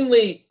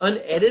seemingly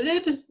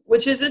unedited,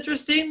 which is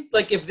interesting.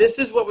 Like, if this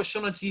is what was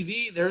shown on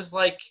TV, there's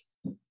like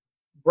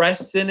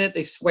breasts in it,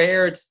 they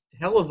swear, it's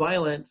hella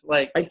violent.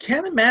 Like, I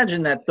can't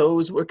imagine that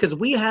those were, because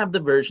we have the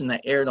version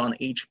that aired on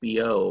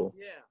HBO.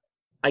 Yeah.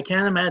 I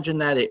can't imagine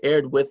that it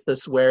aired with the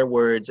swear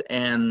words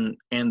and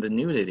the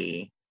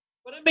nudity.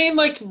 But I mean,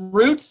 like,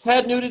 Roots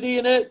had nudity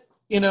in it.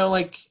 You know,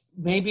 like,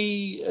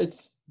 maybe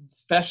it's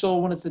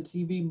special when it's a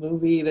TV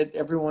movie that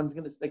everyone's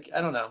gonna like.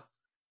 I don't know.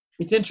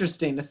 It's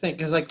interesting to think,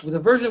 because like the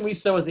version we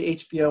saw was the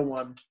HBO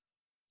one,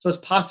 so it's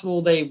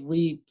possible they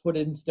re-put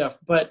in stuff.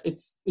 But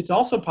it's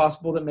also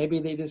possible that maybe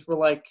they just were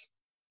like,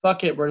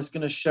 "Fuck it, we're just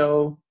gonna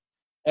show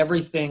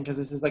everything because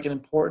this is like an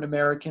important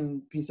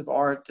American piece of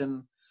art,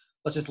 and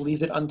let's just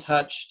leave it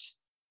untouched."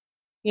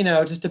 You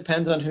know, it just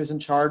depends on who's in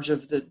charge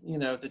of the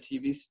the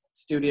TV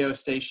studio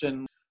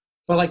station.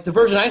 But like the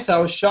version I saw, I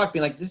was shocked,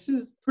 being like, "This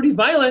is pretty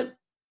violent.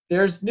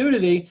 There's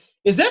nudity."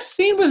 Is that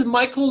scene with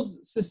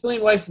Michael's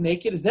Sicilian wife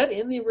naked? Is that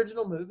in the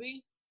original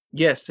movie?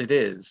 Yes, it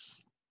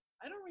is.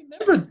 I don't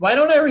remember. Why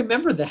don't I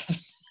remember that?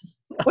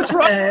 What's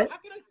wrong? How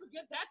can I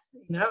forget that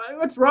scene?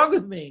 What's wrong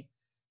with me?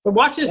 But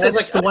watching this,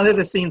 That's like one of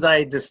the scenes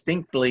I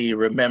distinctly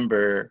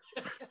remember.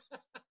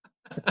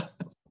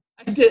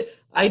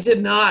 I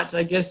did not.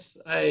 I guess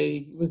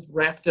I was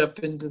wrapped up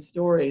in the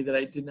story that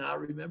I did not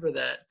remember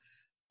that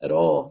at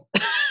all.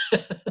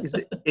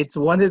 It's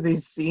one of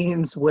these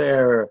scenes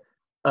where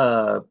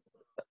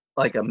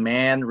like a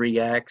man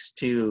reacts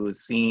to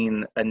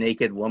seeing a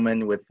naked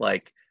woman with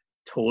like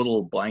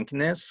total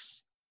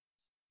blankness.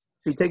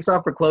 She takes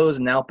off her clothes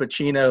and Al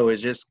Pacino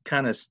is just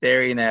kind of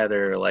staring at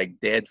her like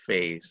dead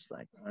face,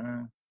 like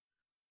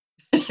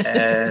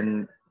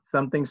and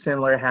something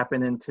similar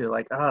happened into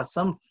like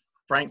some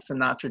Frank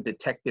Sinatra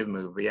detective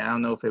movie. I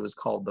don't know if it was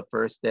called The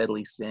First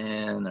Deadly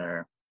Sin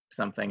or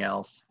something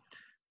else.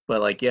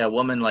 But like, yeah, a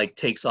woman like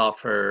takes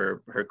off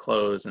her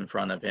clothes in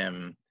front of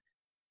him,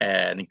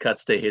 and he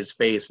cuts to his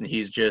face, and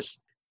he's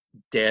just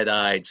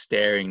dead-eyed,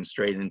 staring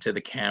straight into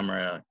the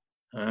camera.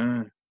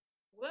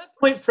 At that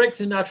point, Frank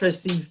Sinatra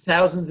seen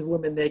thousands of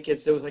women naked,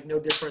 so it was like no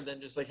different than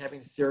just like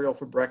having cereal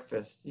for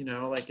breakfast.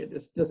 Like it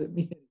just doesn't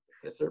mean anything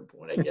at a certain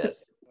point, I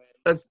guess.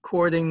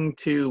 According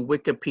to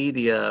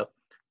Wikipedia,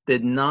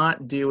 did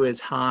not do as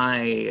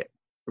high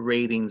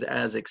ratings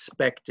as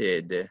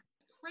expected.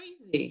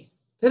 Crazy.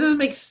 That doesn't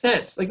make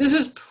sense. Like this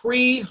is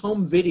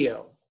pre-home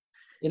video.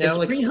 It's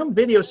Like pre-home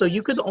video, so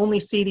you could only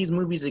see these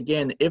movies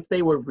again if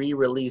they were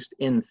re-released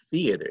in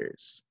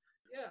theaters.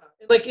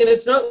 yeah, and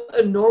it's not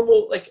a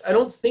normal. Like I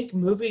don't think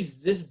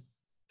movies this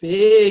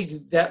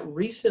big that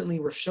recently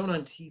were shown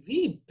on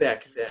TV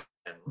back then.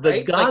 The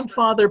Right?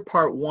 Godfather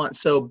Part 1,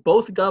 so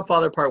both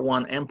Godfather Part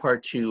 1 and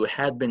Part 2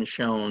 had been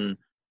shown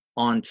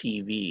on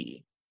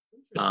TV.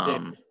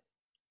 Interesting.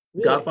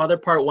 Really? Godfather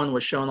Part 1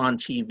 was shown on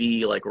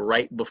TV like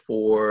right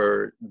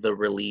before the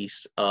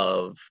release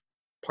of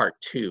Part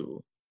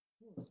 2.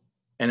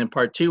 And then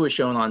Part 2 was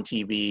shown on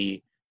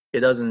TV.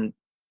 It doesn't,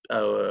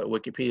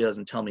 Wikipedia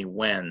doesn't tell me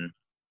when.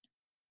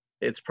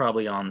 It's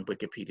probably on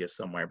Wikipedia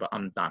somewhere, but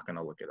I'm not going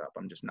to look it up.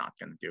 I'm just not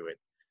going to do it.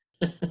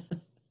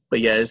 But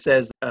yeah, it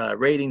says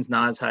ratings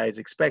not as high as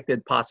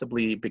expected,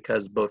 possibly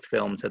because both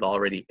films had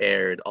already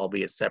aired,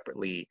 albeit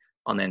separately,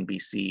 on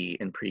NBC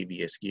in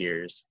previous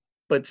years.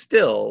 But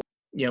still,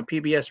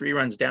 PBS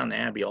reruns Downton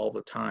Abbey all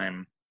the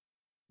time.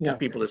 Yeah.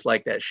 People just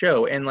like that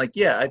show. And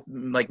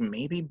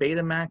maybe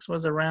Betamax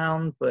was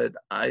around, but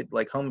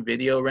home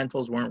video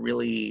rentals hadn't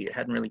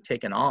really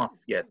taken off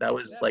yet. That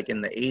was like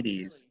in the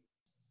 80s.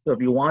 So if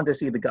you want to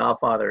see The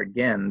Godfather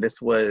again,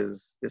 this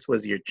was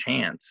your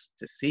chance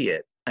to see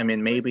it. I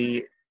mean, maybe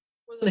it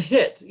wasn't a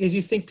hit because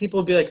you think people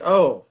would be like,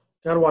 "Oh,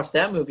 gotta watch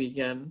that movie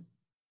again."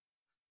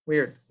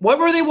 Weird. What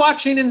were they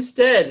watching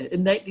instead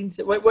in 19?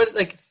 What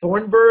like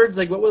Thornbirds?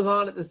 Like what was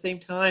on at the same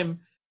time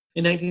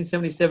in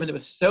 1977? It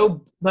was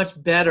so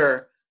much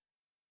better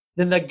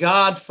than The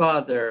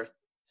Godfather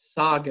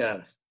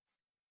Saga.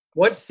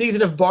 What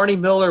season of Barney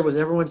Miller was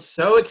everyone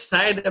so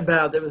excited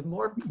about that was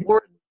more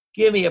important?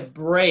 Give me a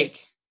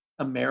break,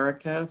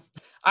 America.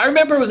 I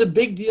remember it was a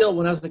big deal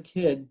when I was a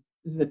kid.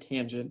 This is a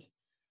tangent.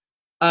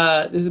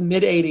 This is the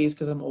mid 80s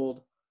because I'm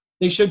old.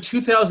 They showed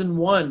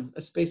 2001: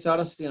 A Space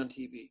Odyssey on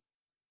TV.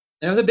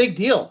 And it was a big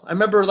deal. I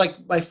remember like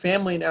my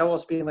family and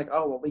Alice being like,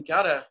 "Oh, well, we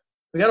gotta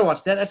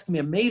watch that. That's gonna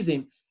be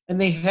amazing." And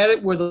they had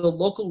it where the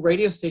local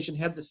radio station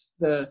had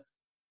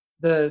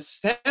the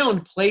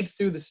sound played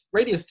through the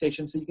radio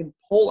station, so you can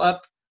pull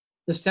up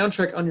the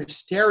soundtrack on your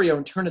stereo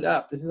and turn it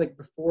up. This is like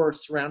before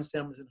surround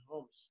sound was in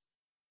homes.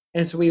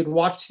 And so we would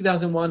watch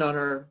 2001 on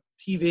our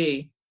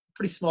TV,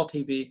 pretty small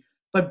TV,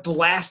 but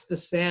blast the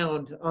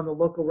sound on the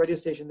local radio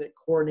station that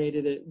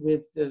coordinated it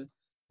with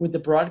the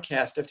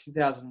broadcast of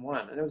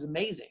 2001, and it was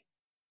amazing.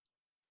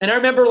 And I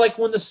remember like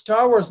when the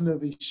Star Wars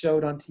movies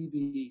showed on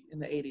TV in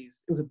the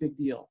 80s, it was a big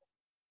deal,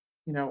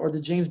 or the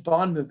James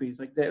Bond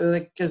movies,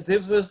 because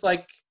this was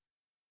like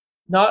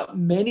not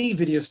many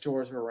video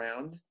stores were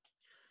around.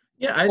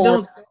 Yeah, I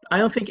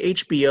don't think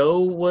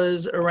HBO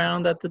was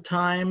around at the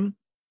time.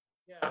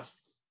 Yeah.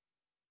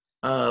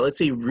 Let's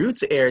see,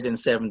 Roots aired in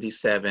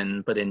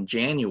 77, but in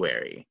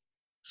January.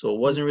 So it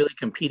wasn't really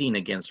competing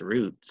against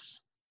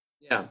Roots.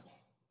 Yeah.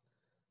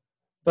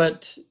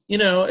 But,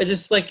 it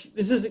just like,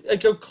 this is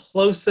like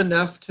close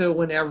enough to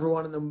when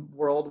everyone in the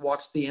world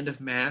watched the end of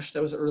MASH.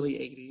 That was early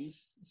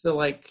 80s. So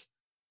like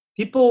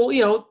people,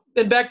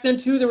 and back then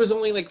too, there was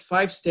only like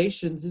 5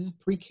 stations. This is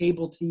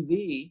pre-cable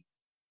TV.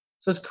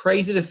 So it's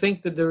crazy to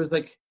think that there was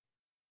like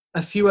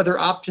a few other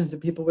options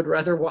that people would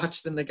rather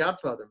watch than the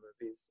Godfather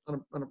movies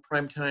on a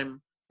prime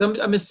time.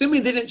 I'm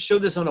assuming they didn't show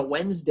this on a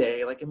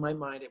Wednesday. Like in my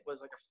mind, it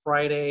was like a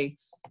Friday,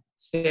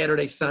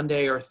 Saturday,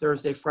 Sunday, or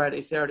Thursday,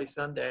 Friday, Saturday,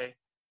 Sunday.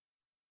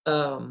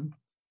 That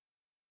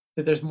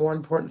there's more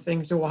important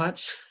things to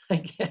watch, I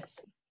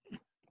guess.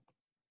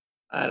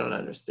 I don't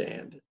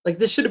understand. Like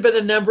this should have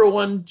been the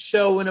 #1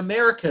 show in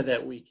America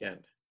that weekend.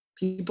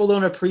 People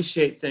don't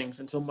appreciate things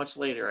until much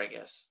later, I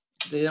guess.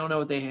 They don't know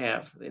what they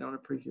have. They don't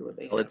appreciate what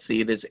they have. Let's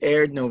see. This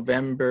aired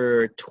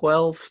November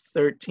 12th,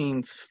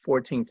 13th,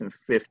 14th, and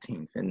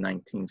 15th in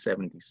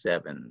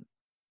 1977.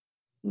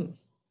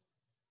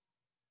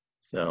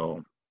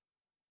 So,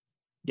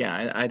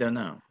 yeah, I don't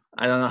know.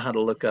 I don't know how to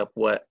look up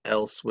what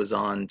else was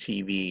on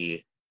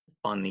TV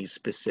on these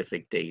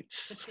specific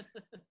dates.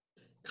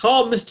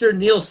 Call Mr.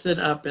 Nielsen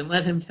up and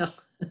let him tell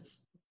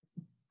us.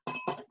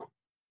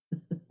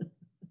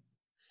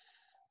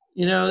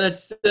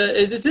 That's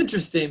it's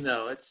interesting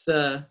though. It's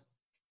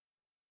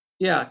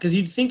yeah, because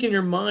you'd think in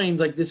your mind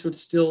like this would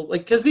still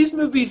because these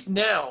movies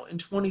now in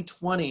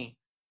 2020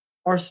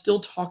 are still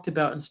talked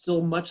about and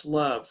still much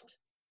loved,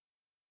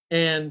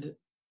 and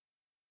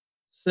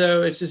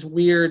so it's just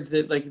weird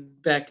that like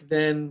back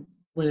then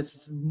when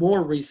it's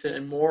more recent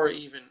and more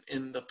even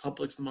in the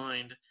public's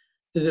mind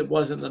that it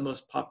wasn't the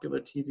most popular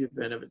TV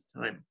event of its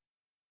time.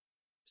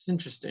 It's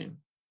interesting.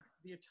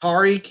 The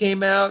Atari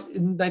came out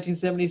in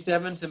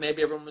 1977, so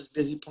maybe everyone was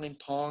busy playing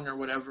Pong or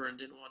whatever and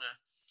didn't want to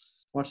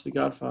watch The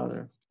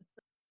Godfather.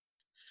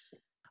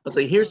 So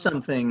here's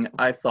something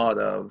I thought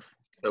of.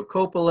 So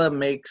Coppola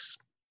makes,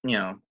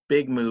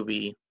 big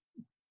movie,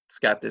 It's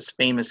got this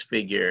famous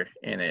figure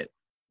in it,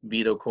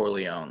 Vito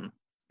Corleone.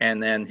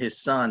 And then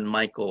his son,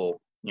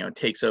 Michael,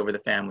 takes over the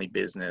family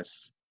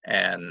business.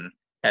 And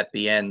at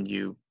the end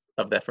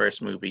of that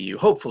first movie, you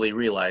hopefully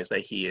realize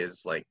that he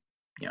is like,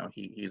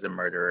 he's a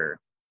murderer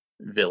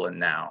villain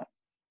now,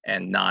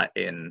 and not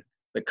in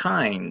the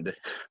kind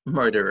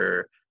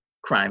murderer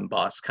crime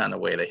boss kind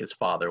of way that his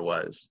father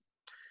was.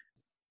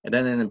 And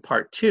then in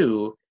part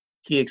 2,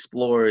 he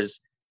explores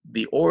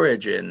the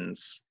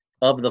origins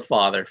of the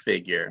father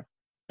figure.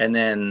 And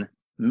then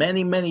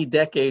many, many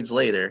decades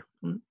later,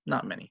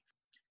 not many,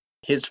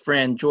 his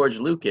friend George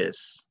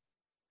Lucas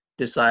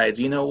decides,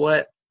 you know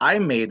what? I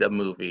made a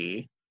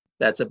movie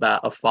that's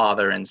about a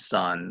father and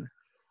son,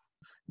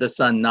 the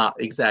son not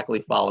exactly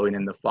following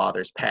in the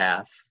father's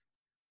path.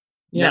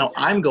 Yeah. Now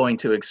I'm going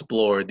to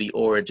explore the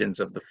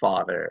origins of the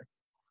father,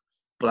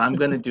 but I'm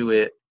going to do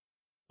it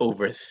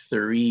over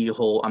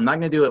I'm not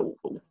going to do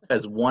it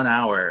as 1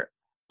 hour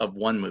of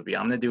one movie.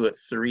 I'm going to do it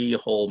 3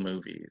 whole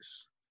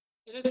movies.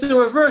 And it's the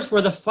reverse,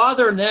 where the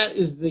father in that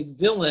is the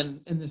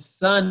villain and the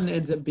son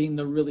ends up being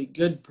the really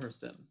good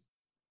person.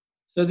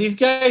 So these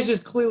guys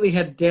just clearly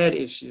had dad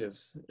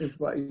issues, is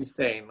what you're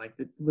saying. Like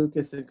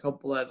Lucas and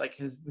Coppola,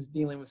 was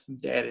dealing with some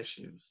dad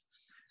issues.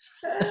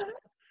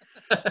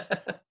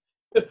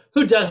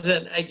 Who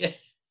doesn't? I guess.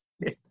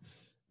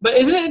 But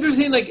isn't it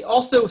interesting? Like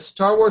also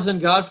Star Wars and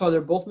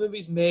Godfather, both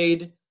movies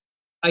made,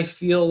 I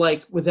feel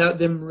like, without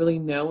them really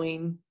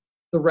knowing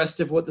the rest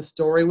of what the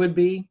story would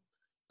be.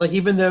 Like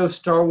even though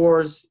Star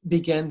Wars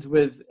begins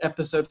with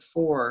Episode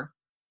 4.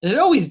 And it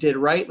always did,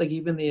 right? Like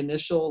even the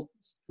initial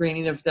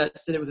screening of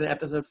that said it was an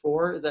Episode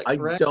 4. Is that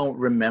correct? I don't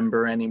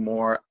remember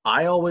anymore.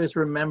 I always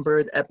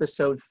remembered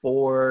Episode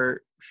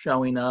 4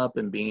 showing up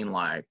and being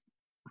like,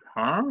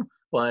 huh?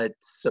 But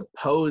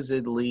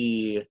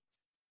supposedly,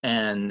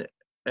 and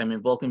I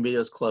mean, Vulcan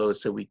Video's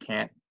closed, so we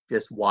can't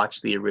just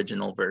watch the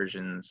original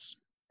versions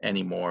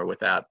anymore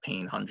without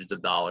paying hundreds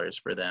of dollars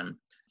for them.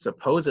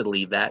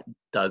 Supposedly that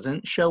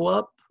doesn't show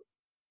up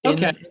in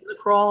the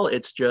crawl.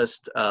 It's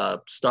just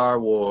Star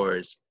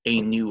Wars: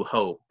 A New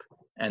Hope,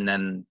 and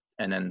then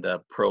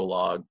the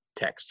prologue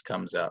text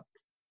comes up.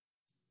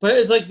 But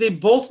it's like they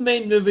both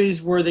made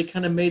movies where they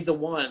kind of made the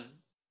one,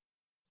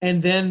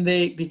 and then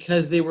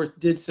because they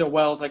did so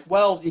well, it's like,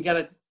 well, you got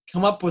to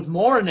come up with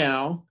more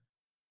now.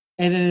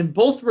 And then in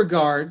both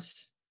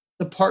regards,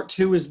 the part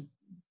 2 is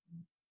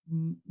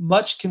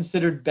much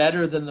considered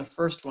better than the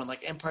first one.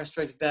 Like Empire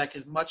Strikes Back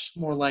is much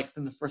more like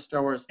than the first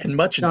Star Wars. And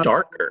much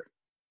darker.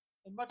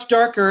 And much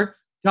darker.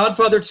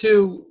 Godfather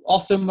 2,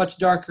 also much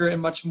darker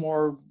and much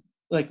more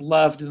like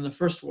loved than the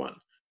first one.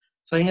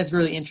 So I think it's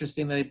really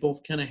interesting that they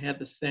both kind of had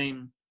the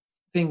same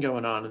thing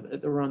going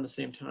on around the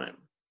same time.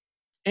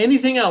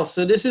 Anything else?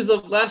 So this is the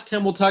last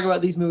time we'll talk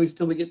about these movies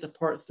till we get to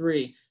part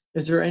 3.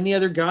 Is there any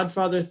other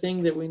Godfather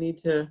thing that we need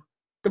to...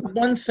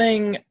 One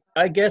thing,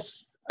 I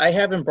guess I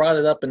haven't brought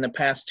it up in the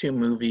past 2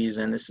 movies,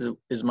 and this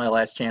is my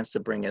last chance to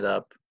bring it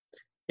up,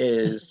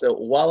 is so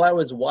while I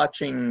was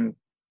watching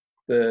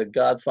The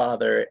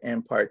Godfather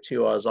and part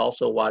 2, I was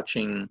also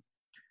watching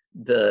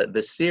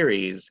the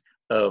series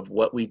of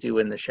What We Do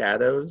in the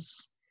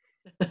Shadows,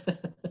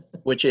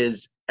 which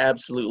is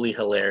absolutely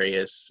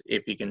hilarious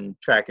if you can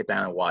track it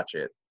down and watch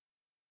it.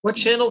 What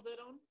channel is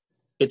that on?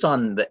 It's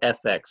on the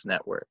FX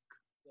network.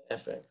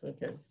 FX,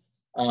 okay.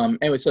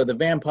 Anyway, so the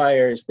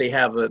vampires, they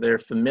have their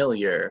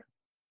familiar,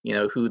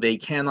 who they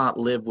cannot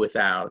live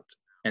without,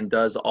 and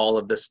does all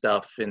of the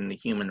stuff in the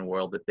human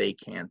world that they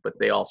can't, but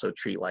they also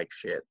treat like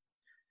shit.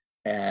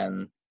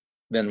 And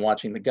then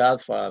watching The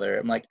Godfather,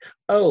 I'm like,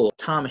 oh,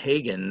 Tom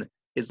Hagen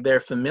is their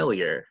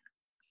familiar.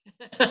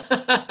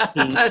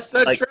 That's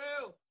so true.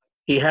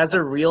 He has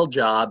a real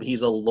job.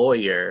 He's a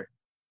lawyer,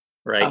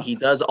 right? Oh. He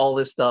does all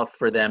this stuff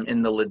for them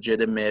in the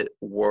legitimate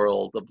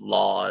world of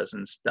laws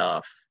and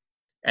stuff.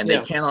 And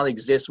they cannot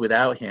exist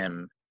without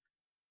him.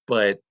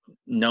 But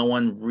no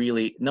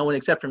one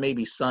except for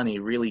maybe Sonny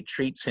really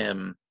treats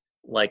him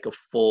like a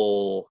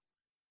full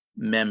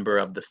member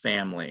of the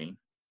family.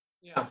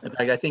 Yeah. In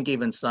fact, I think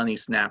even Sonny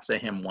snaps at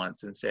him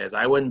once and says,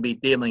 I wouldn't be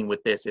dealing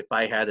with this if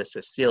I had a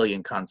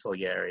Sicilian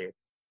consigliere.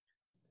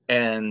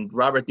 And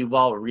Robert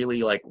Duvall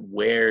really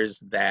wears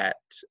that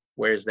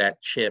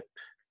chip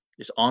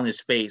just on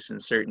his face in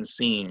certain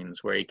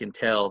scenes where you can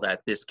tell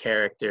that this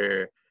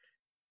character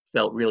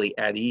felt really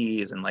at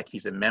ease and like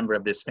he's a member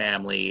of this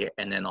family,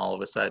 and then all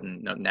of a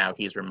sudden now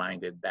he's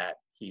reminded that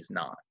he's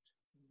not.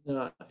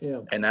 Yeah.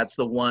 And that's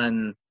the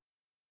one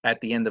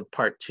at the end of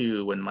part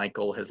 2 when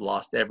Michael has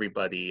lost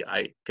everybody,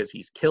 because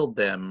he's killed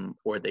them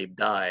or they've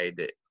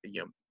died.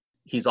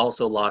 He's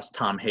also lost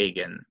Tom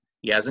Hagen.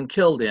 He hasn't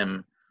killed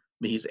him,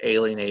 but he's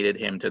alienated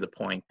him to the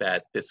point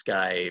that this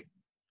guy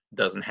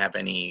doesn't have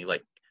any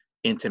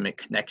intimate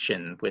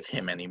connection with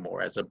him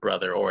anymore as a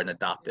brother or an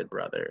adopted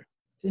brother.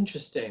 It's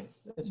interesting.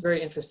 It's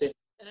very interesting.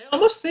 And I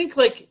almost think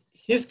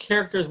his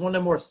character is one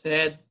of the more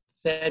sad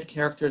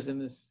characters in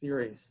this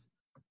series,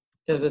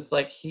 because it's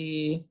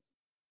he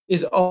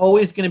is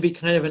always going to be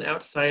kind of an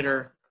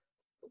outsider,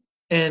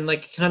 and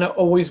like kind of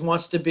always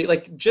wants to be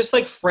like, just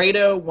like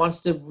Fredo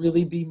wants to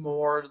really be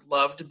more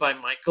loved by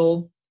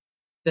Michael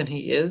than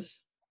he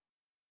is.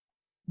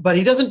 But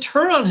he doesn't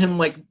turn on him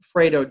like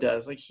Fredo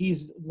does. Like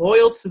he's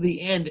loyal to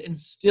the end and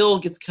still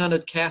gets kind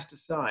of cast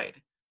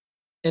aside.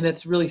 And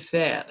it's really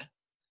sad.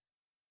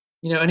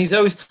 And he's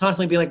always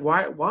constantly being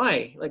like,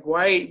 why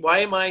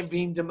am I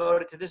being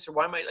demoted to this? Or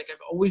why am I, like, I've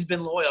always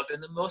been loyal. I've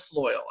been the most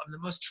loyal. I'm the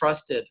most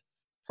trusted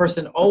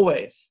person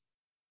always.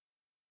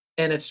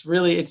 And that's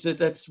really, like,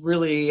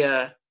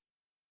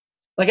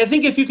 I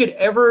think if you could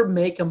ever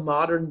make a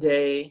modern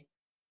day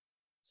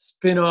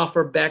spin-off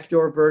or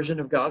backdoor version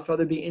of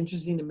Godfather, it'd be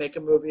interesting to make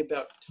a movie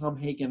about Tom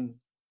Hagen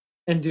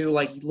and do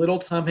like little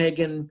Tom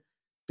Hagen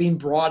being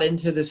brought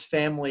into this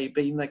family,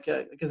 being like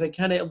because they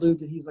kind of allude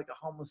that he's like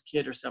a homeless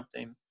kid or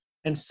something.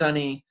 And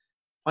Sonny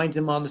finds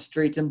him on the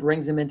streets and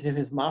brings him into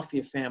his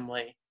mafia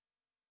family.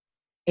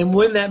 And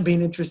wouldn't that be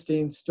an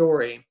interesting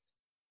story?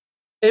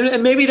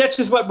 And maybe that's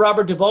just what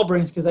Robert Duvall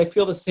brings, because I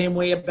feel the same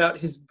way about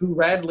his Boo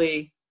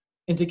Radley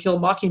in To Kill a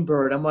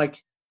Mockingbird. I'm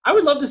like, I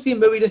would love to see a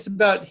movie just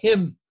about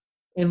him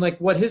and like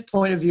what his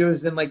point of view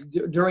is and like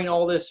during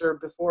all this or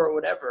before or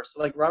whatever. So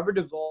like Robert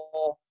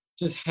Duvall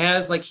just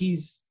has like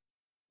it's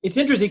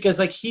interesting because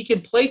like he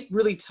can play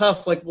really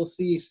tough, like we'll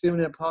see soon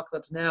in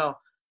Apocalypse Now.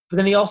 But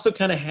then he also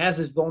kind of has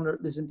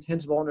this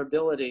intense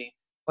vulnerability,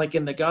 like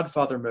in the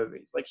Godfather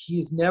movies. Like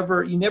you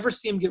never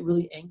see him get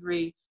really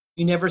angry.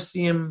 You never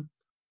see him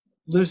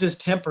lose his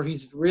temper.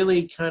 He's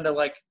really kind of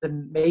like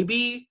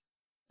maybe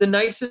the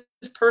nicest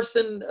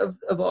person of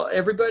all,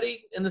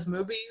 everybody in this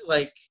movie.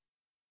 Like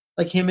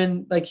him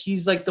and like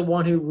he's like the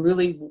one who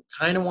really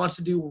kind of wants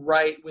to do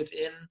right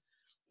within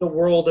the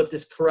world of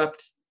this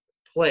corrupt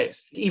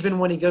place. Even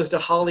when he goes to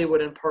Hollywood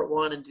in part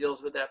one and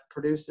deals with that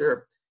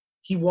producer,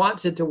 he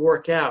wants it to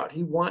work out.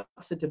 He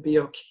wants it to be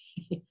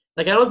okay.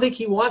 Like, I don't think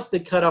he wants to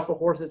cut off a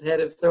horse's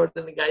head and throw it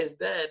in the guy's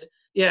bed.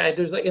 Yeah,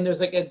 there's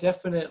a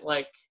definite,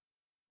 like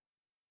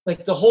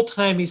the whole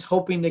time he's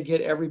hoping to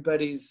get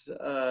everybody's,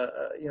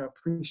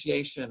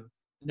 appreciation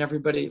and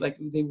everybody, like,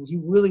 he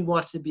really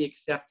wants to be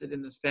accepted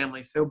in this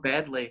family so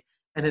badly,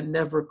 and it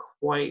never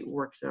quite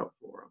works out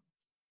for him.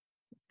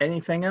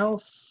 Anything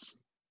else?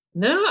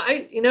 No,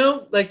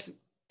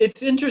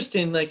 it's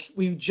interesting. Like,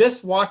 we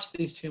just watched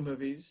these two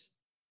movies.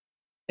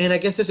 And I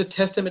guess it's a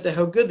testament to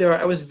how good they are.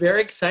 I was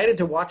very excited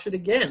to watch it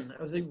again.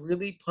 I was like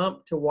really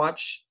pumped to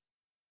watch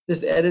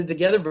this edited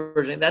together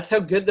version. That's how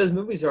good those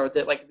movies are.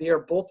 That like they are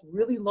both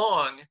really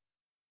long,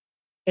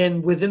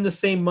 and within the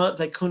same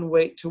month, I couldn't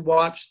wait to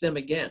watch them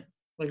again.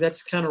 Like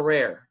that's kind of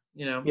rare,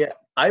 Yeah,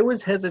 I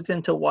was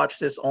hesitant to watch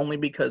this only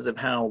because of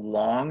how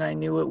long I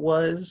knew it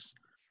was.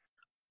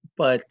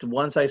 But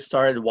once I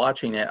started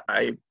watching it,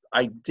 I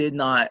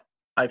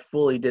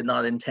fully did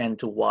not intend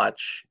to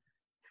watch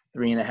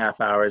 3.5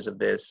 hours of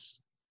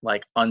this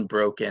like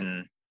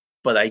unbroken,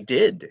 but I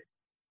did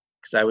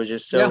because I was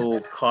just so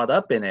caught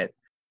up in it.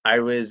 I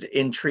was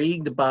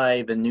intrigued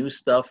by the new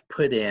stuff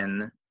put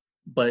in,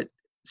 but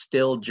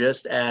still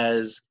just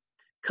as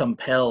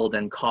compelled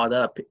and caught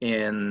up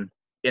in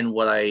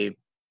what I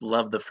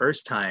loved the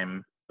first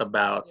time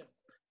about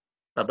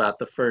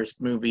the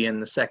first movie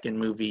and the second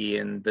movie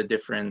and the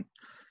different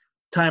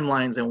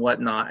timelines and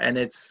whatnot. And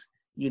it's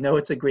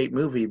a great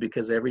movie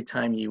because every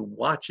time you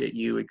watch it,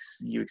 you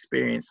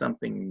experience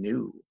something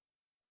new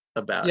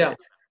about it.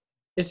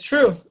 It's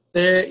true.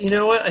 There, you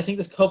know what? I think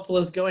this Coppola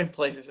is going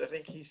places. I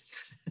think he's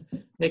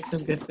makes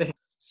some good things.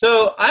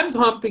 So I'm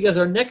pumped because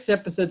our next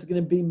episode is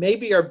going to be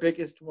maybe our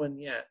biggest one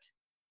yet.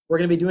 We're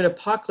going to be doing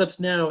Apocalypse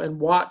Now and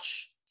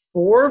watch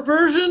 4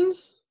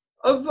 versions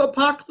of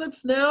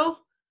Apocalypse Now.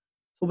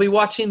 We'll be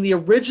watching the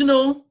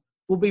original.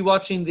 We'll be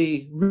watching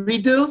the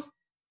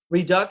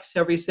Redux,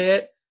 however you say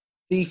it.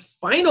 The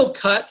final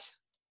cut,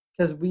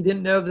 because we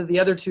didn't know that the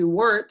other 2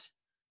 weren't,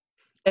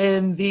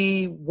 and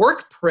the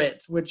work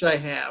print, which I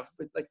have,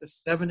 with like the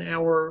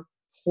 7-hour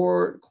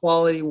poor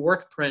quality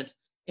work print,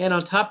 and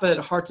on top of it,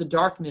 Hearts of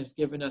Darkness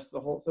giving us the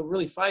whole, so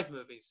really 5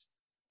 movies.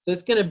 So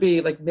it's going to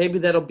be like, maybe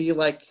that'll be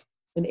like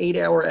an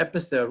 8-hour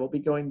episode. We'll be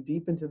going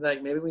deep into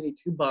that. Maybe we need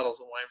 2 bottles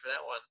of wine for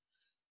that one,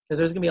 because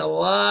there's going to be a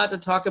lot to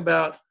talk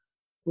about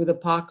with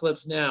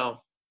Apocalypse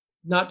Now,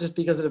 not just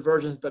because of the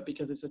versions, but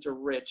because it's such a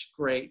rich,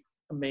 great,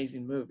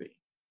 amazing movie.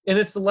 And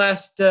it's the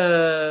last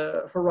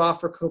hurrah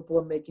for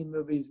Coppola making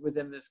movies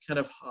within this kind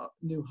of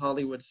new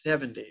Hollywood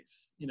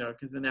 70s,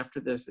 because then after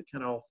this, it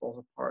kind of all falls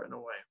apart in a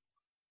way.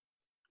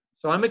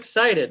 So I'm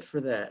excited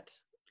for that.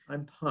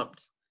 I'm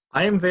pumped.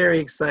 I am very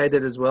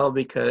excited as well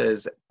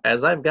because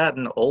as I've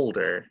gotten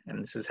older,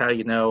 and this is how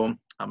you know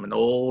I'm an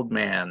old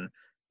man,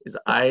 is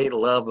I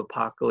love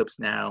Apocalypse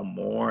Now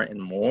more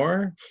and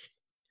more.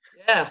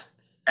 Yeah.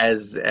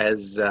 As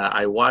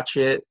I watch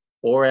it,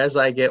 or as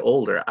I get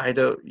older, I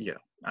don't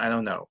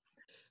know.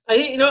 I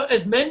think,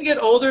 as men get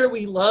older,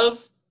 we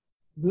love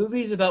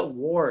movies about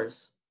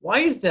wars. Why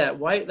is that?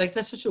 Why, like,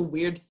 that's such a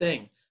weird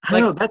thing. I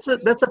know, that's a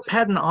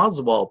Patton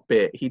Oswalt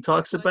bit. He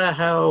talks about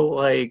how,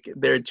 like,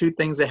 there are 2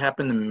 things that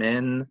happen to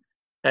men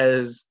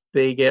as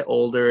they get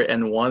older,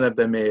 and one of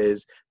them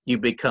is you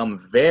become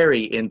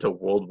very into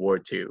World War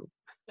II.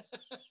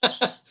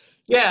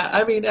 Yeah,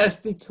 I mean, as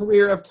the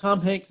career of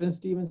Tom Hanks and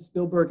Steven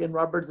Spielberg and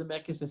Robert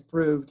Zemeckis has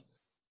proved,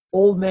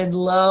 old men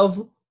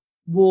love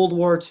World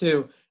War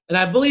II. And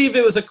I believe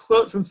it was a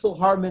quote from Phil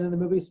Hartman in the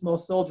movie Small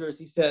Soldiers.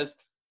 He says,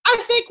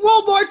 "I think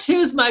World War II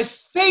is my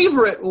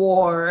favorite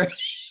war."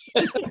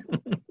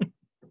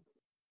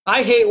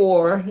 I hate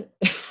war,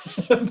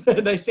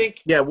 but I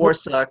think war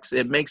sucks.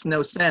 It makes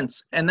no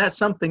sense, and that's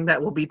something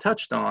that will be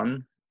touched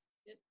on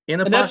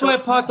in and that's why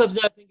Apocalypse. Apocalypse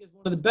Now I think is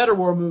one of the better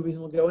war movies,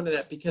 and we'll go into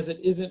that because it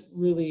isn't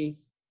really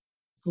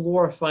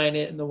glorifying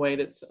it in the way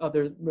that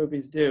other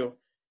movies do,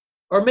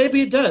 or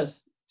maybe it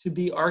does. To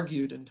be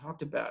argued and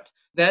talked about.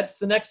 That's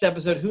the next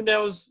episode. Who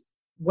knows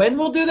when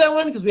we'll do that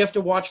one because we have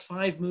to watch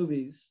 5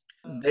 movies.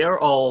 They're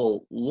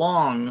all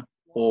long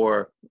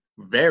or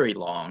very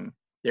long.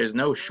 There's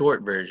no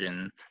short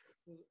version.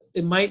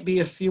 It might be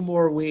a few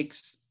more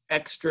weeks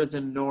extra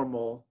than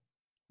normal.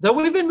 Though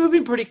we've been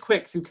moving pretty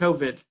quick through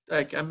COVID.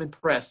 Like, I'm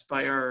impressed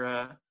by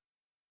our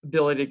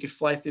ability to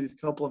fly through these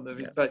Coppola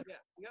movies. Yes. But yeah,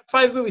 we got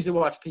 5 movies to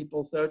watch,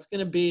 people. So it's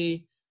going to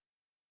be,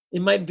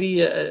 it might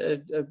be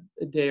a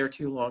day or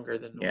 2 longer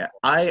than normal.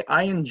 Yeah,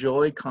 I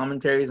enjoy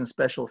commentaries and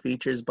special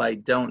features, but I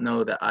don't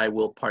know that I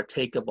will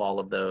partake of all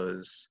of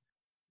those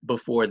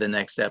before the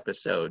next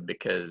episode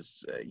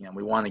because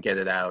we want to get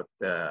it out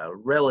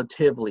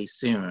relatively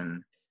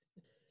soon.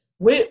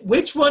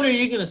 Which one are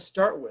you going to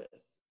start with?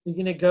 Are you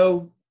going to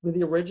go with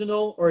the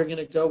original, or are you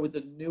going to go with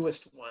the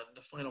newest one,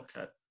 the final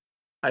cut?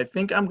 I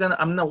think I'm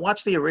gonna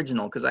watch the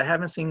original because I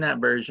haven't seen that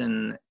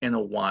version in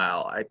a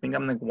while. I think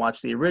I'm gonna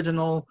watch the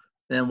original,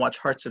 then watch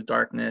Hearts of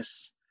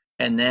Darkness,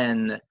 and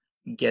then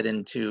get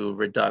into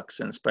Redux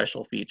and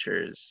special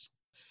features.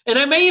 And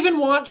I may even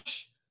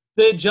watch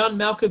the John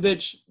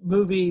Malkovich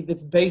movie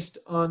that's based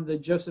on the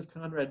Joseph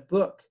Conrad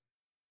book.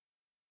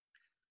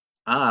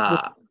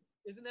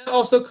 Isn't that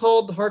also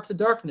called Hearts of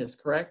Darkness,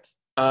 correct?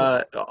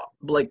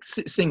 Like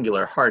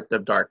singular, Heart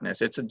of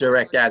Darkness. It's a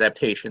direct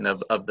adaptation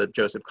of the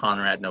Joseph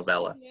Conrad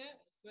novella. Yeah,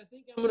 so I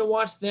think I'm going to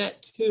watch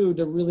that too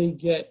to really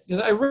get,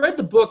 because I read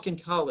the book in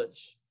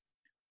college.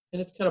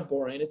 And it's kind of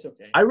boring. It's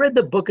okay. I read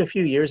the book a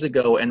few years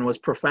ago and was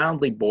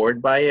profoundly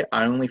bored by it.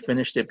 I only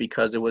finished it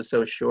because it was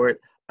so short.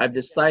 I've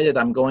decided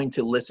I'm going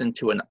to listen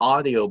to an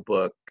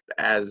audiobook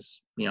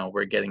as,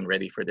 we're getting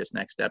ready for this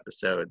next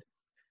episode.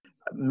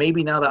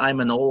 Maybe now that I'm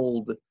an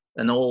old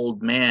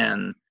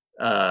man,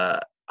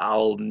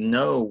 I'll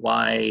know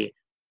why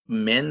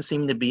men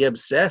seem to be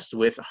obsessed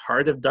with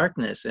Heart of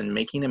Darkness and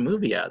making a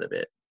movie out of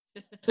it.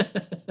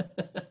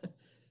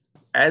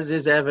 As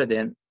is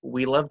evident,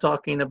 we love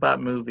talking about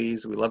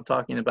movies. We love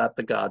talking about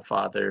the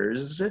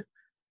Godfathers,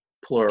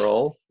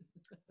 plural.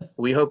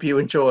 We hope you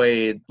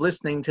enjoyed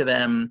listening to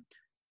them.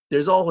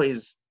 They're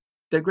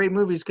great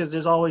movies because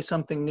there's always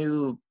something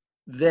new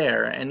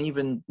there. And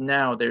even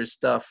now, there's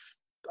stuff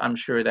I'm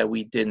sure that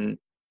we didn't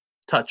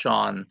touch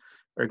on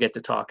or get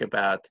to talk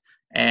about.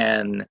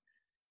 And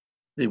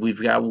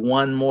we've got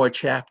one more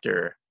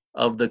chapter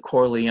of the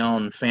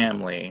Corleone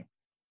family,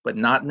 but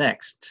not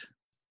next.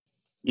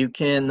 You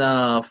can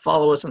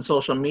follow us on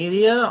social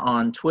media,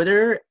 on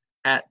Twitter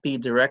at The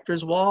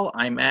Director's Wall.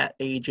 I'm at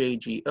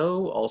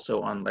AJGO, also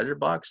on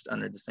Letterboxd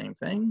under the same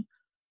thing.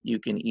 You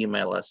can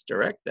email us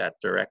direct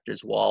at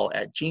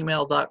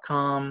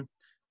directorswall@gmail.com.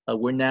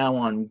 We're now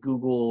on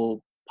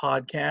Google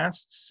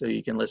Podcasts, so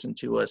you can listen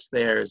to us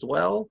there as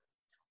well,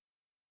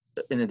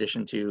 in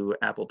addition to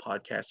Apple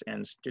Podcasts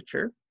and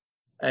Stitcher.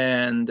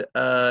 And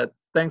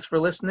thanks for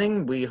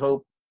listening. We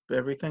hope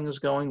everything is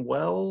going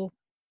well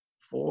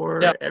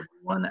for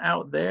everyone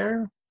out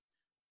there.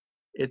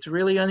 It's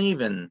really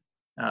uneven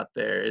out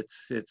there.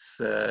 It's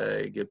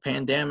the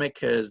pandemic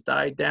has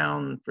died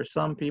down for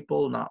some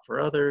people, not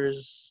for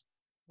others.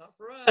 Not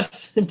for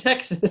us in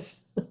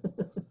Texas.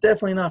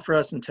 Definitely not for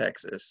us in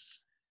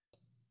Texas.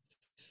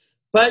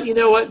 But you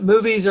know what?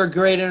 Movies are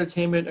great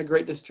entertainment, a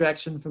great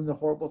distraction from the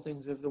horrible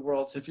things of the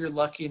world. So if you're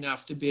lucky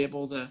enough to be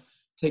able to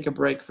take a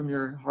break from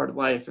your hard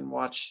life and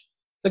watch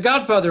The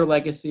Godfather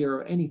legacy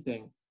or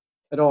anything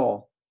at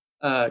all,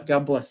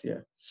 God bless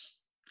you.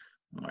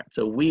 All right,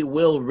 so we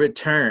will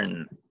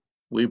return.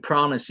 We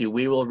promise you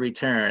we will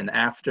return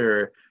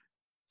after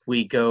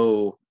we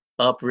go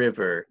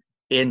upriver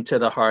into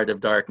the heart of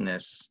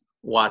darkness,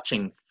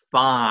 watching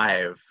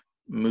 5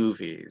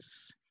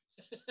 movies.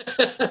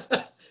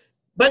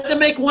 But to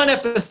make one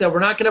episode, we're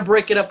not going to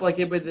break it up like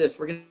everybody did this.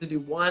 We're going to do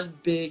one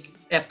big,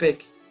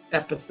 epic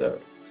episode.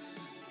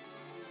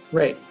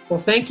 Great. Well,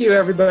 thank you,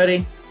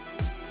 everybody.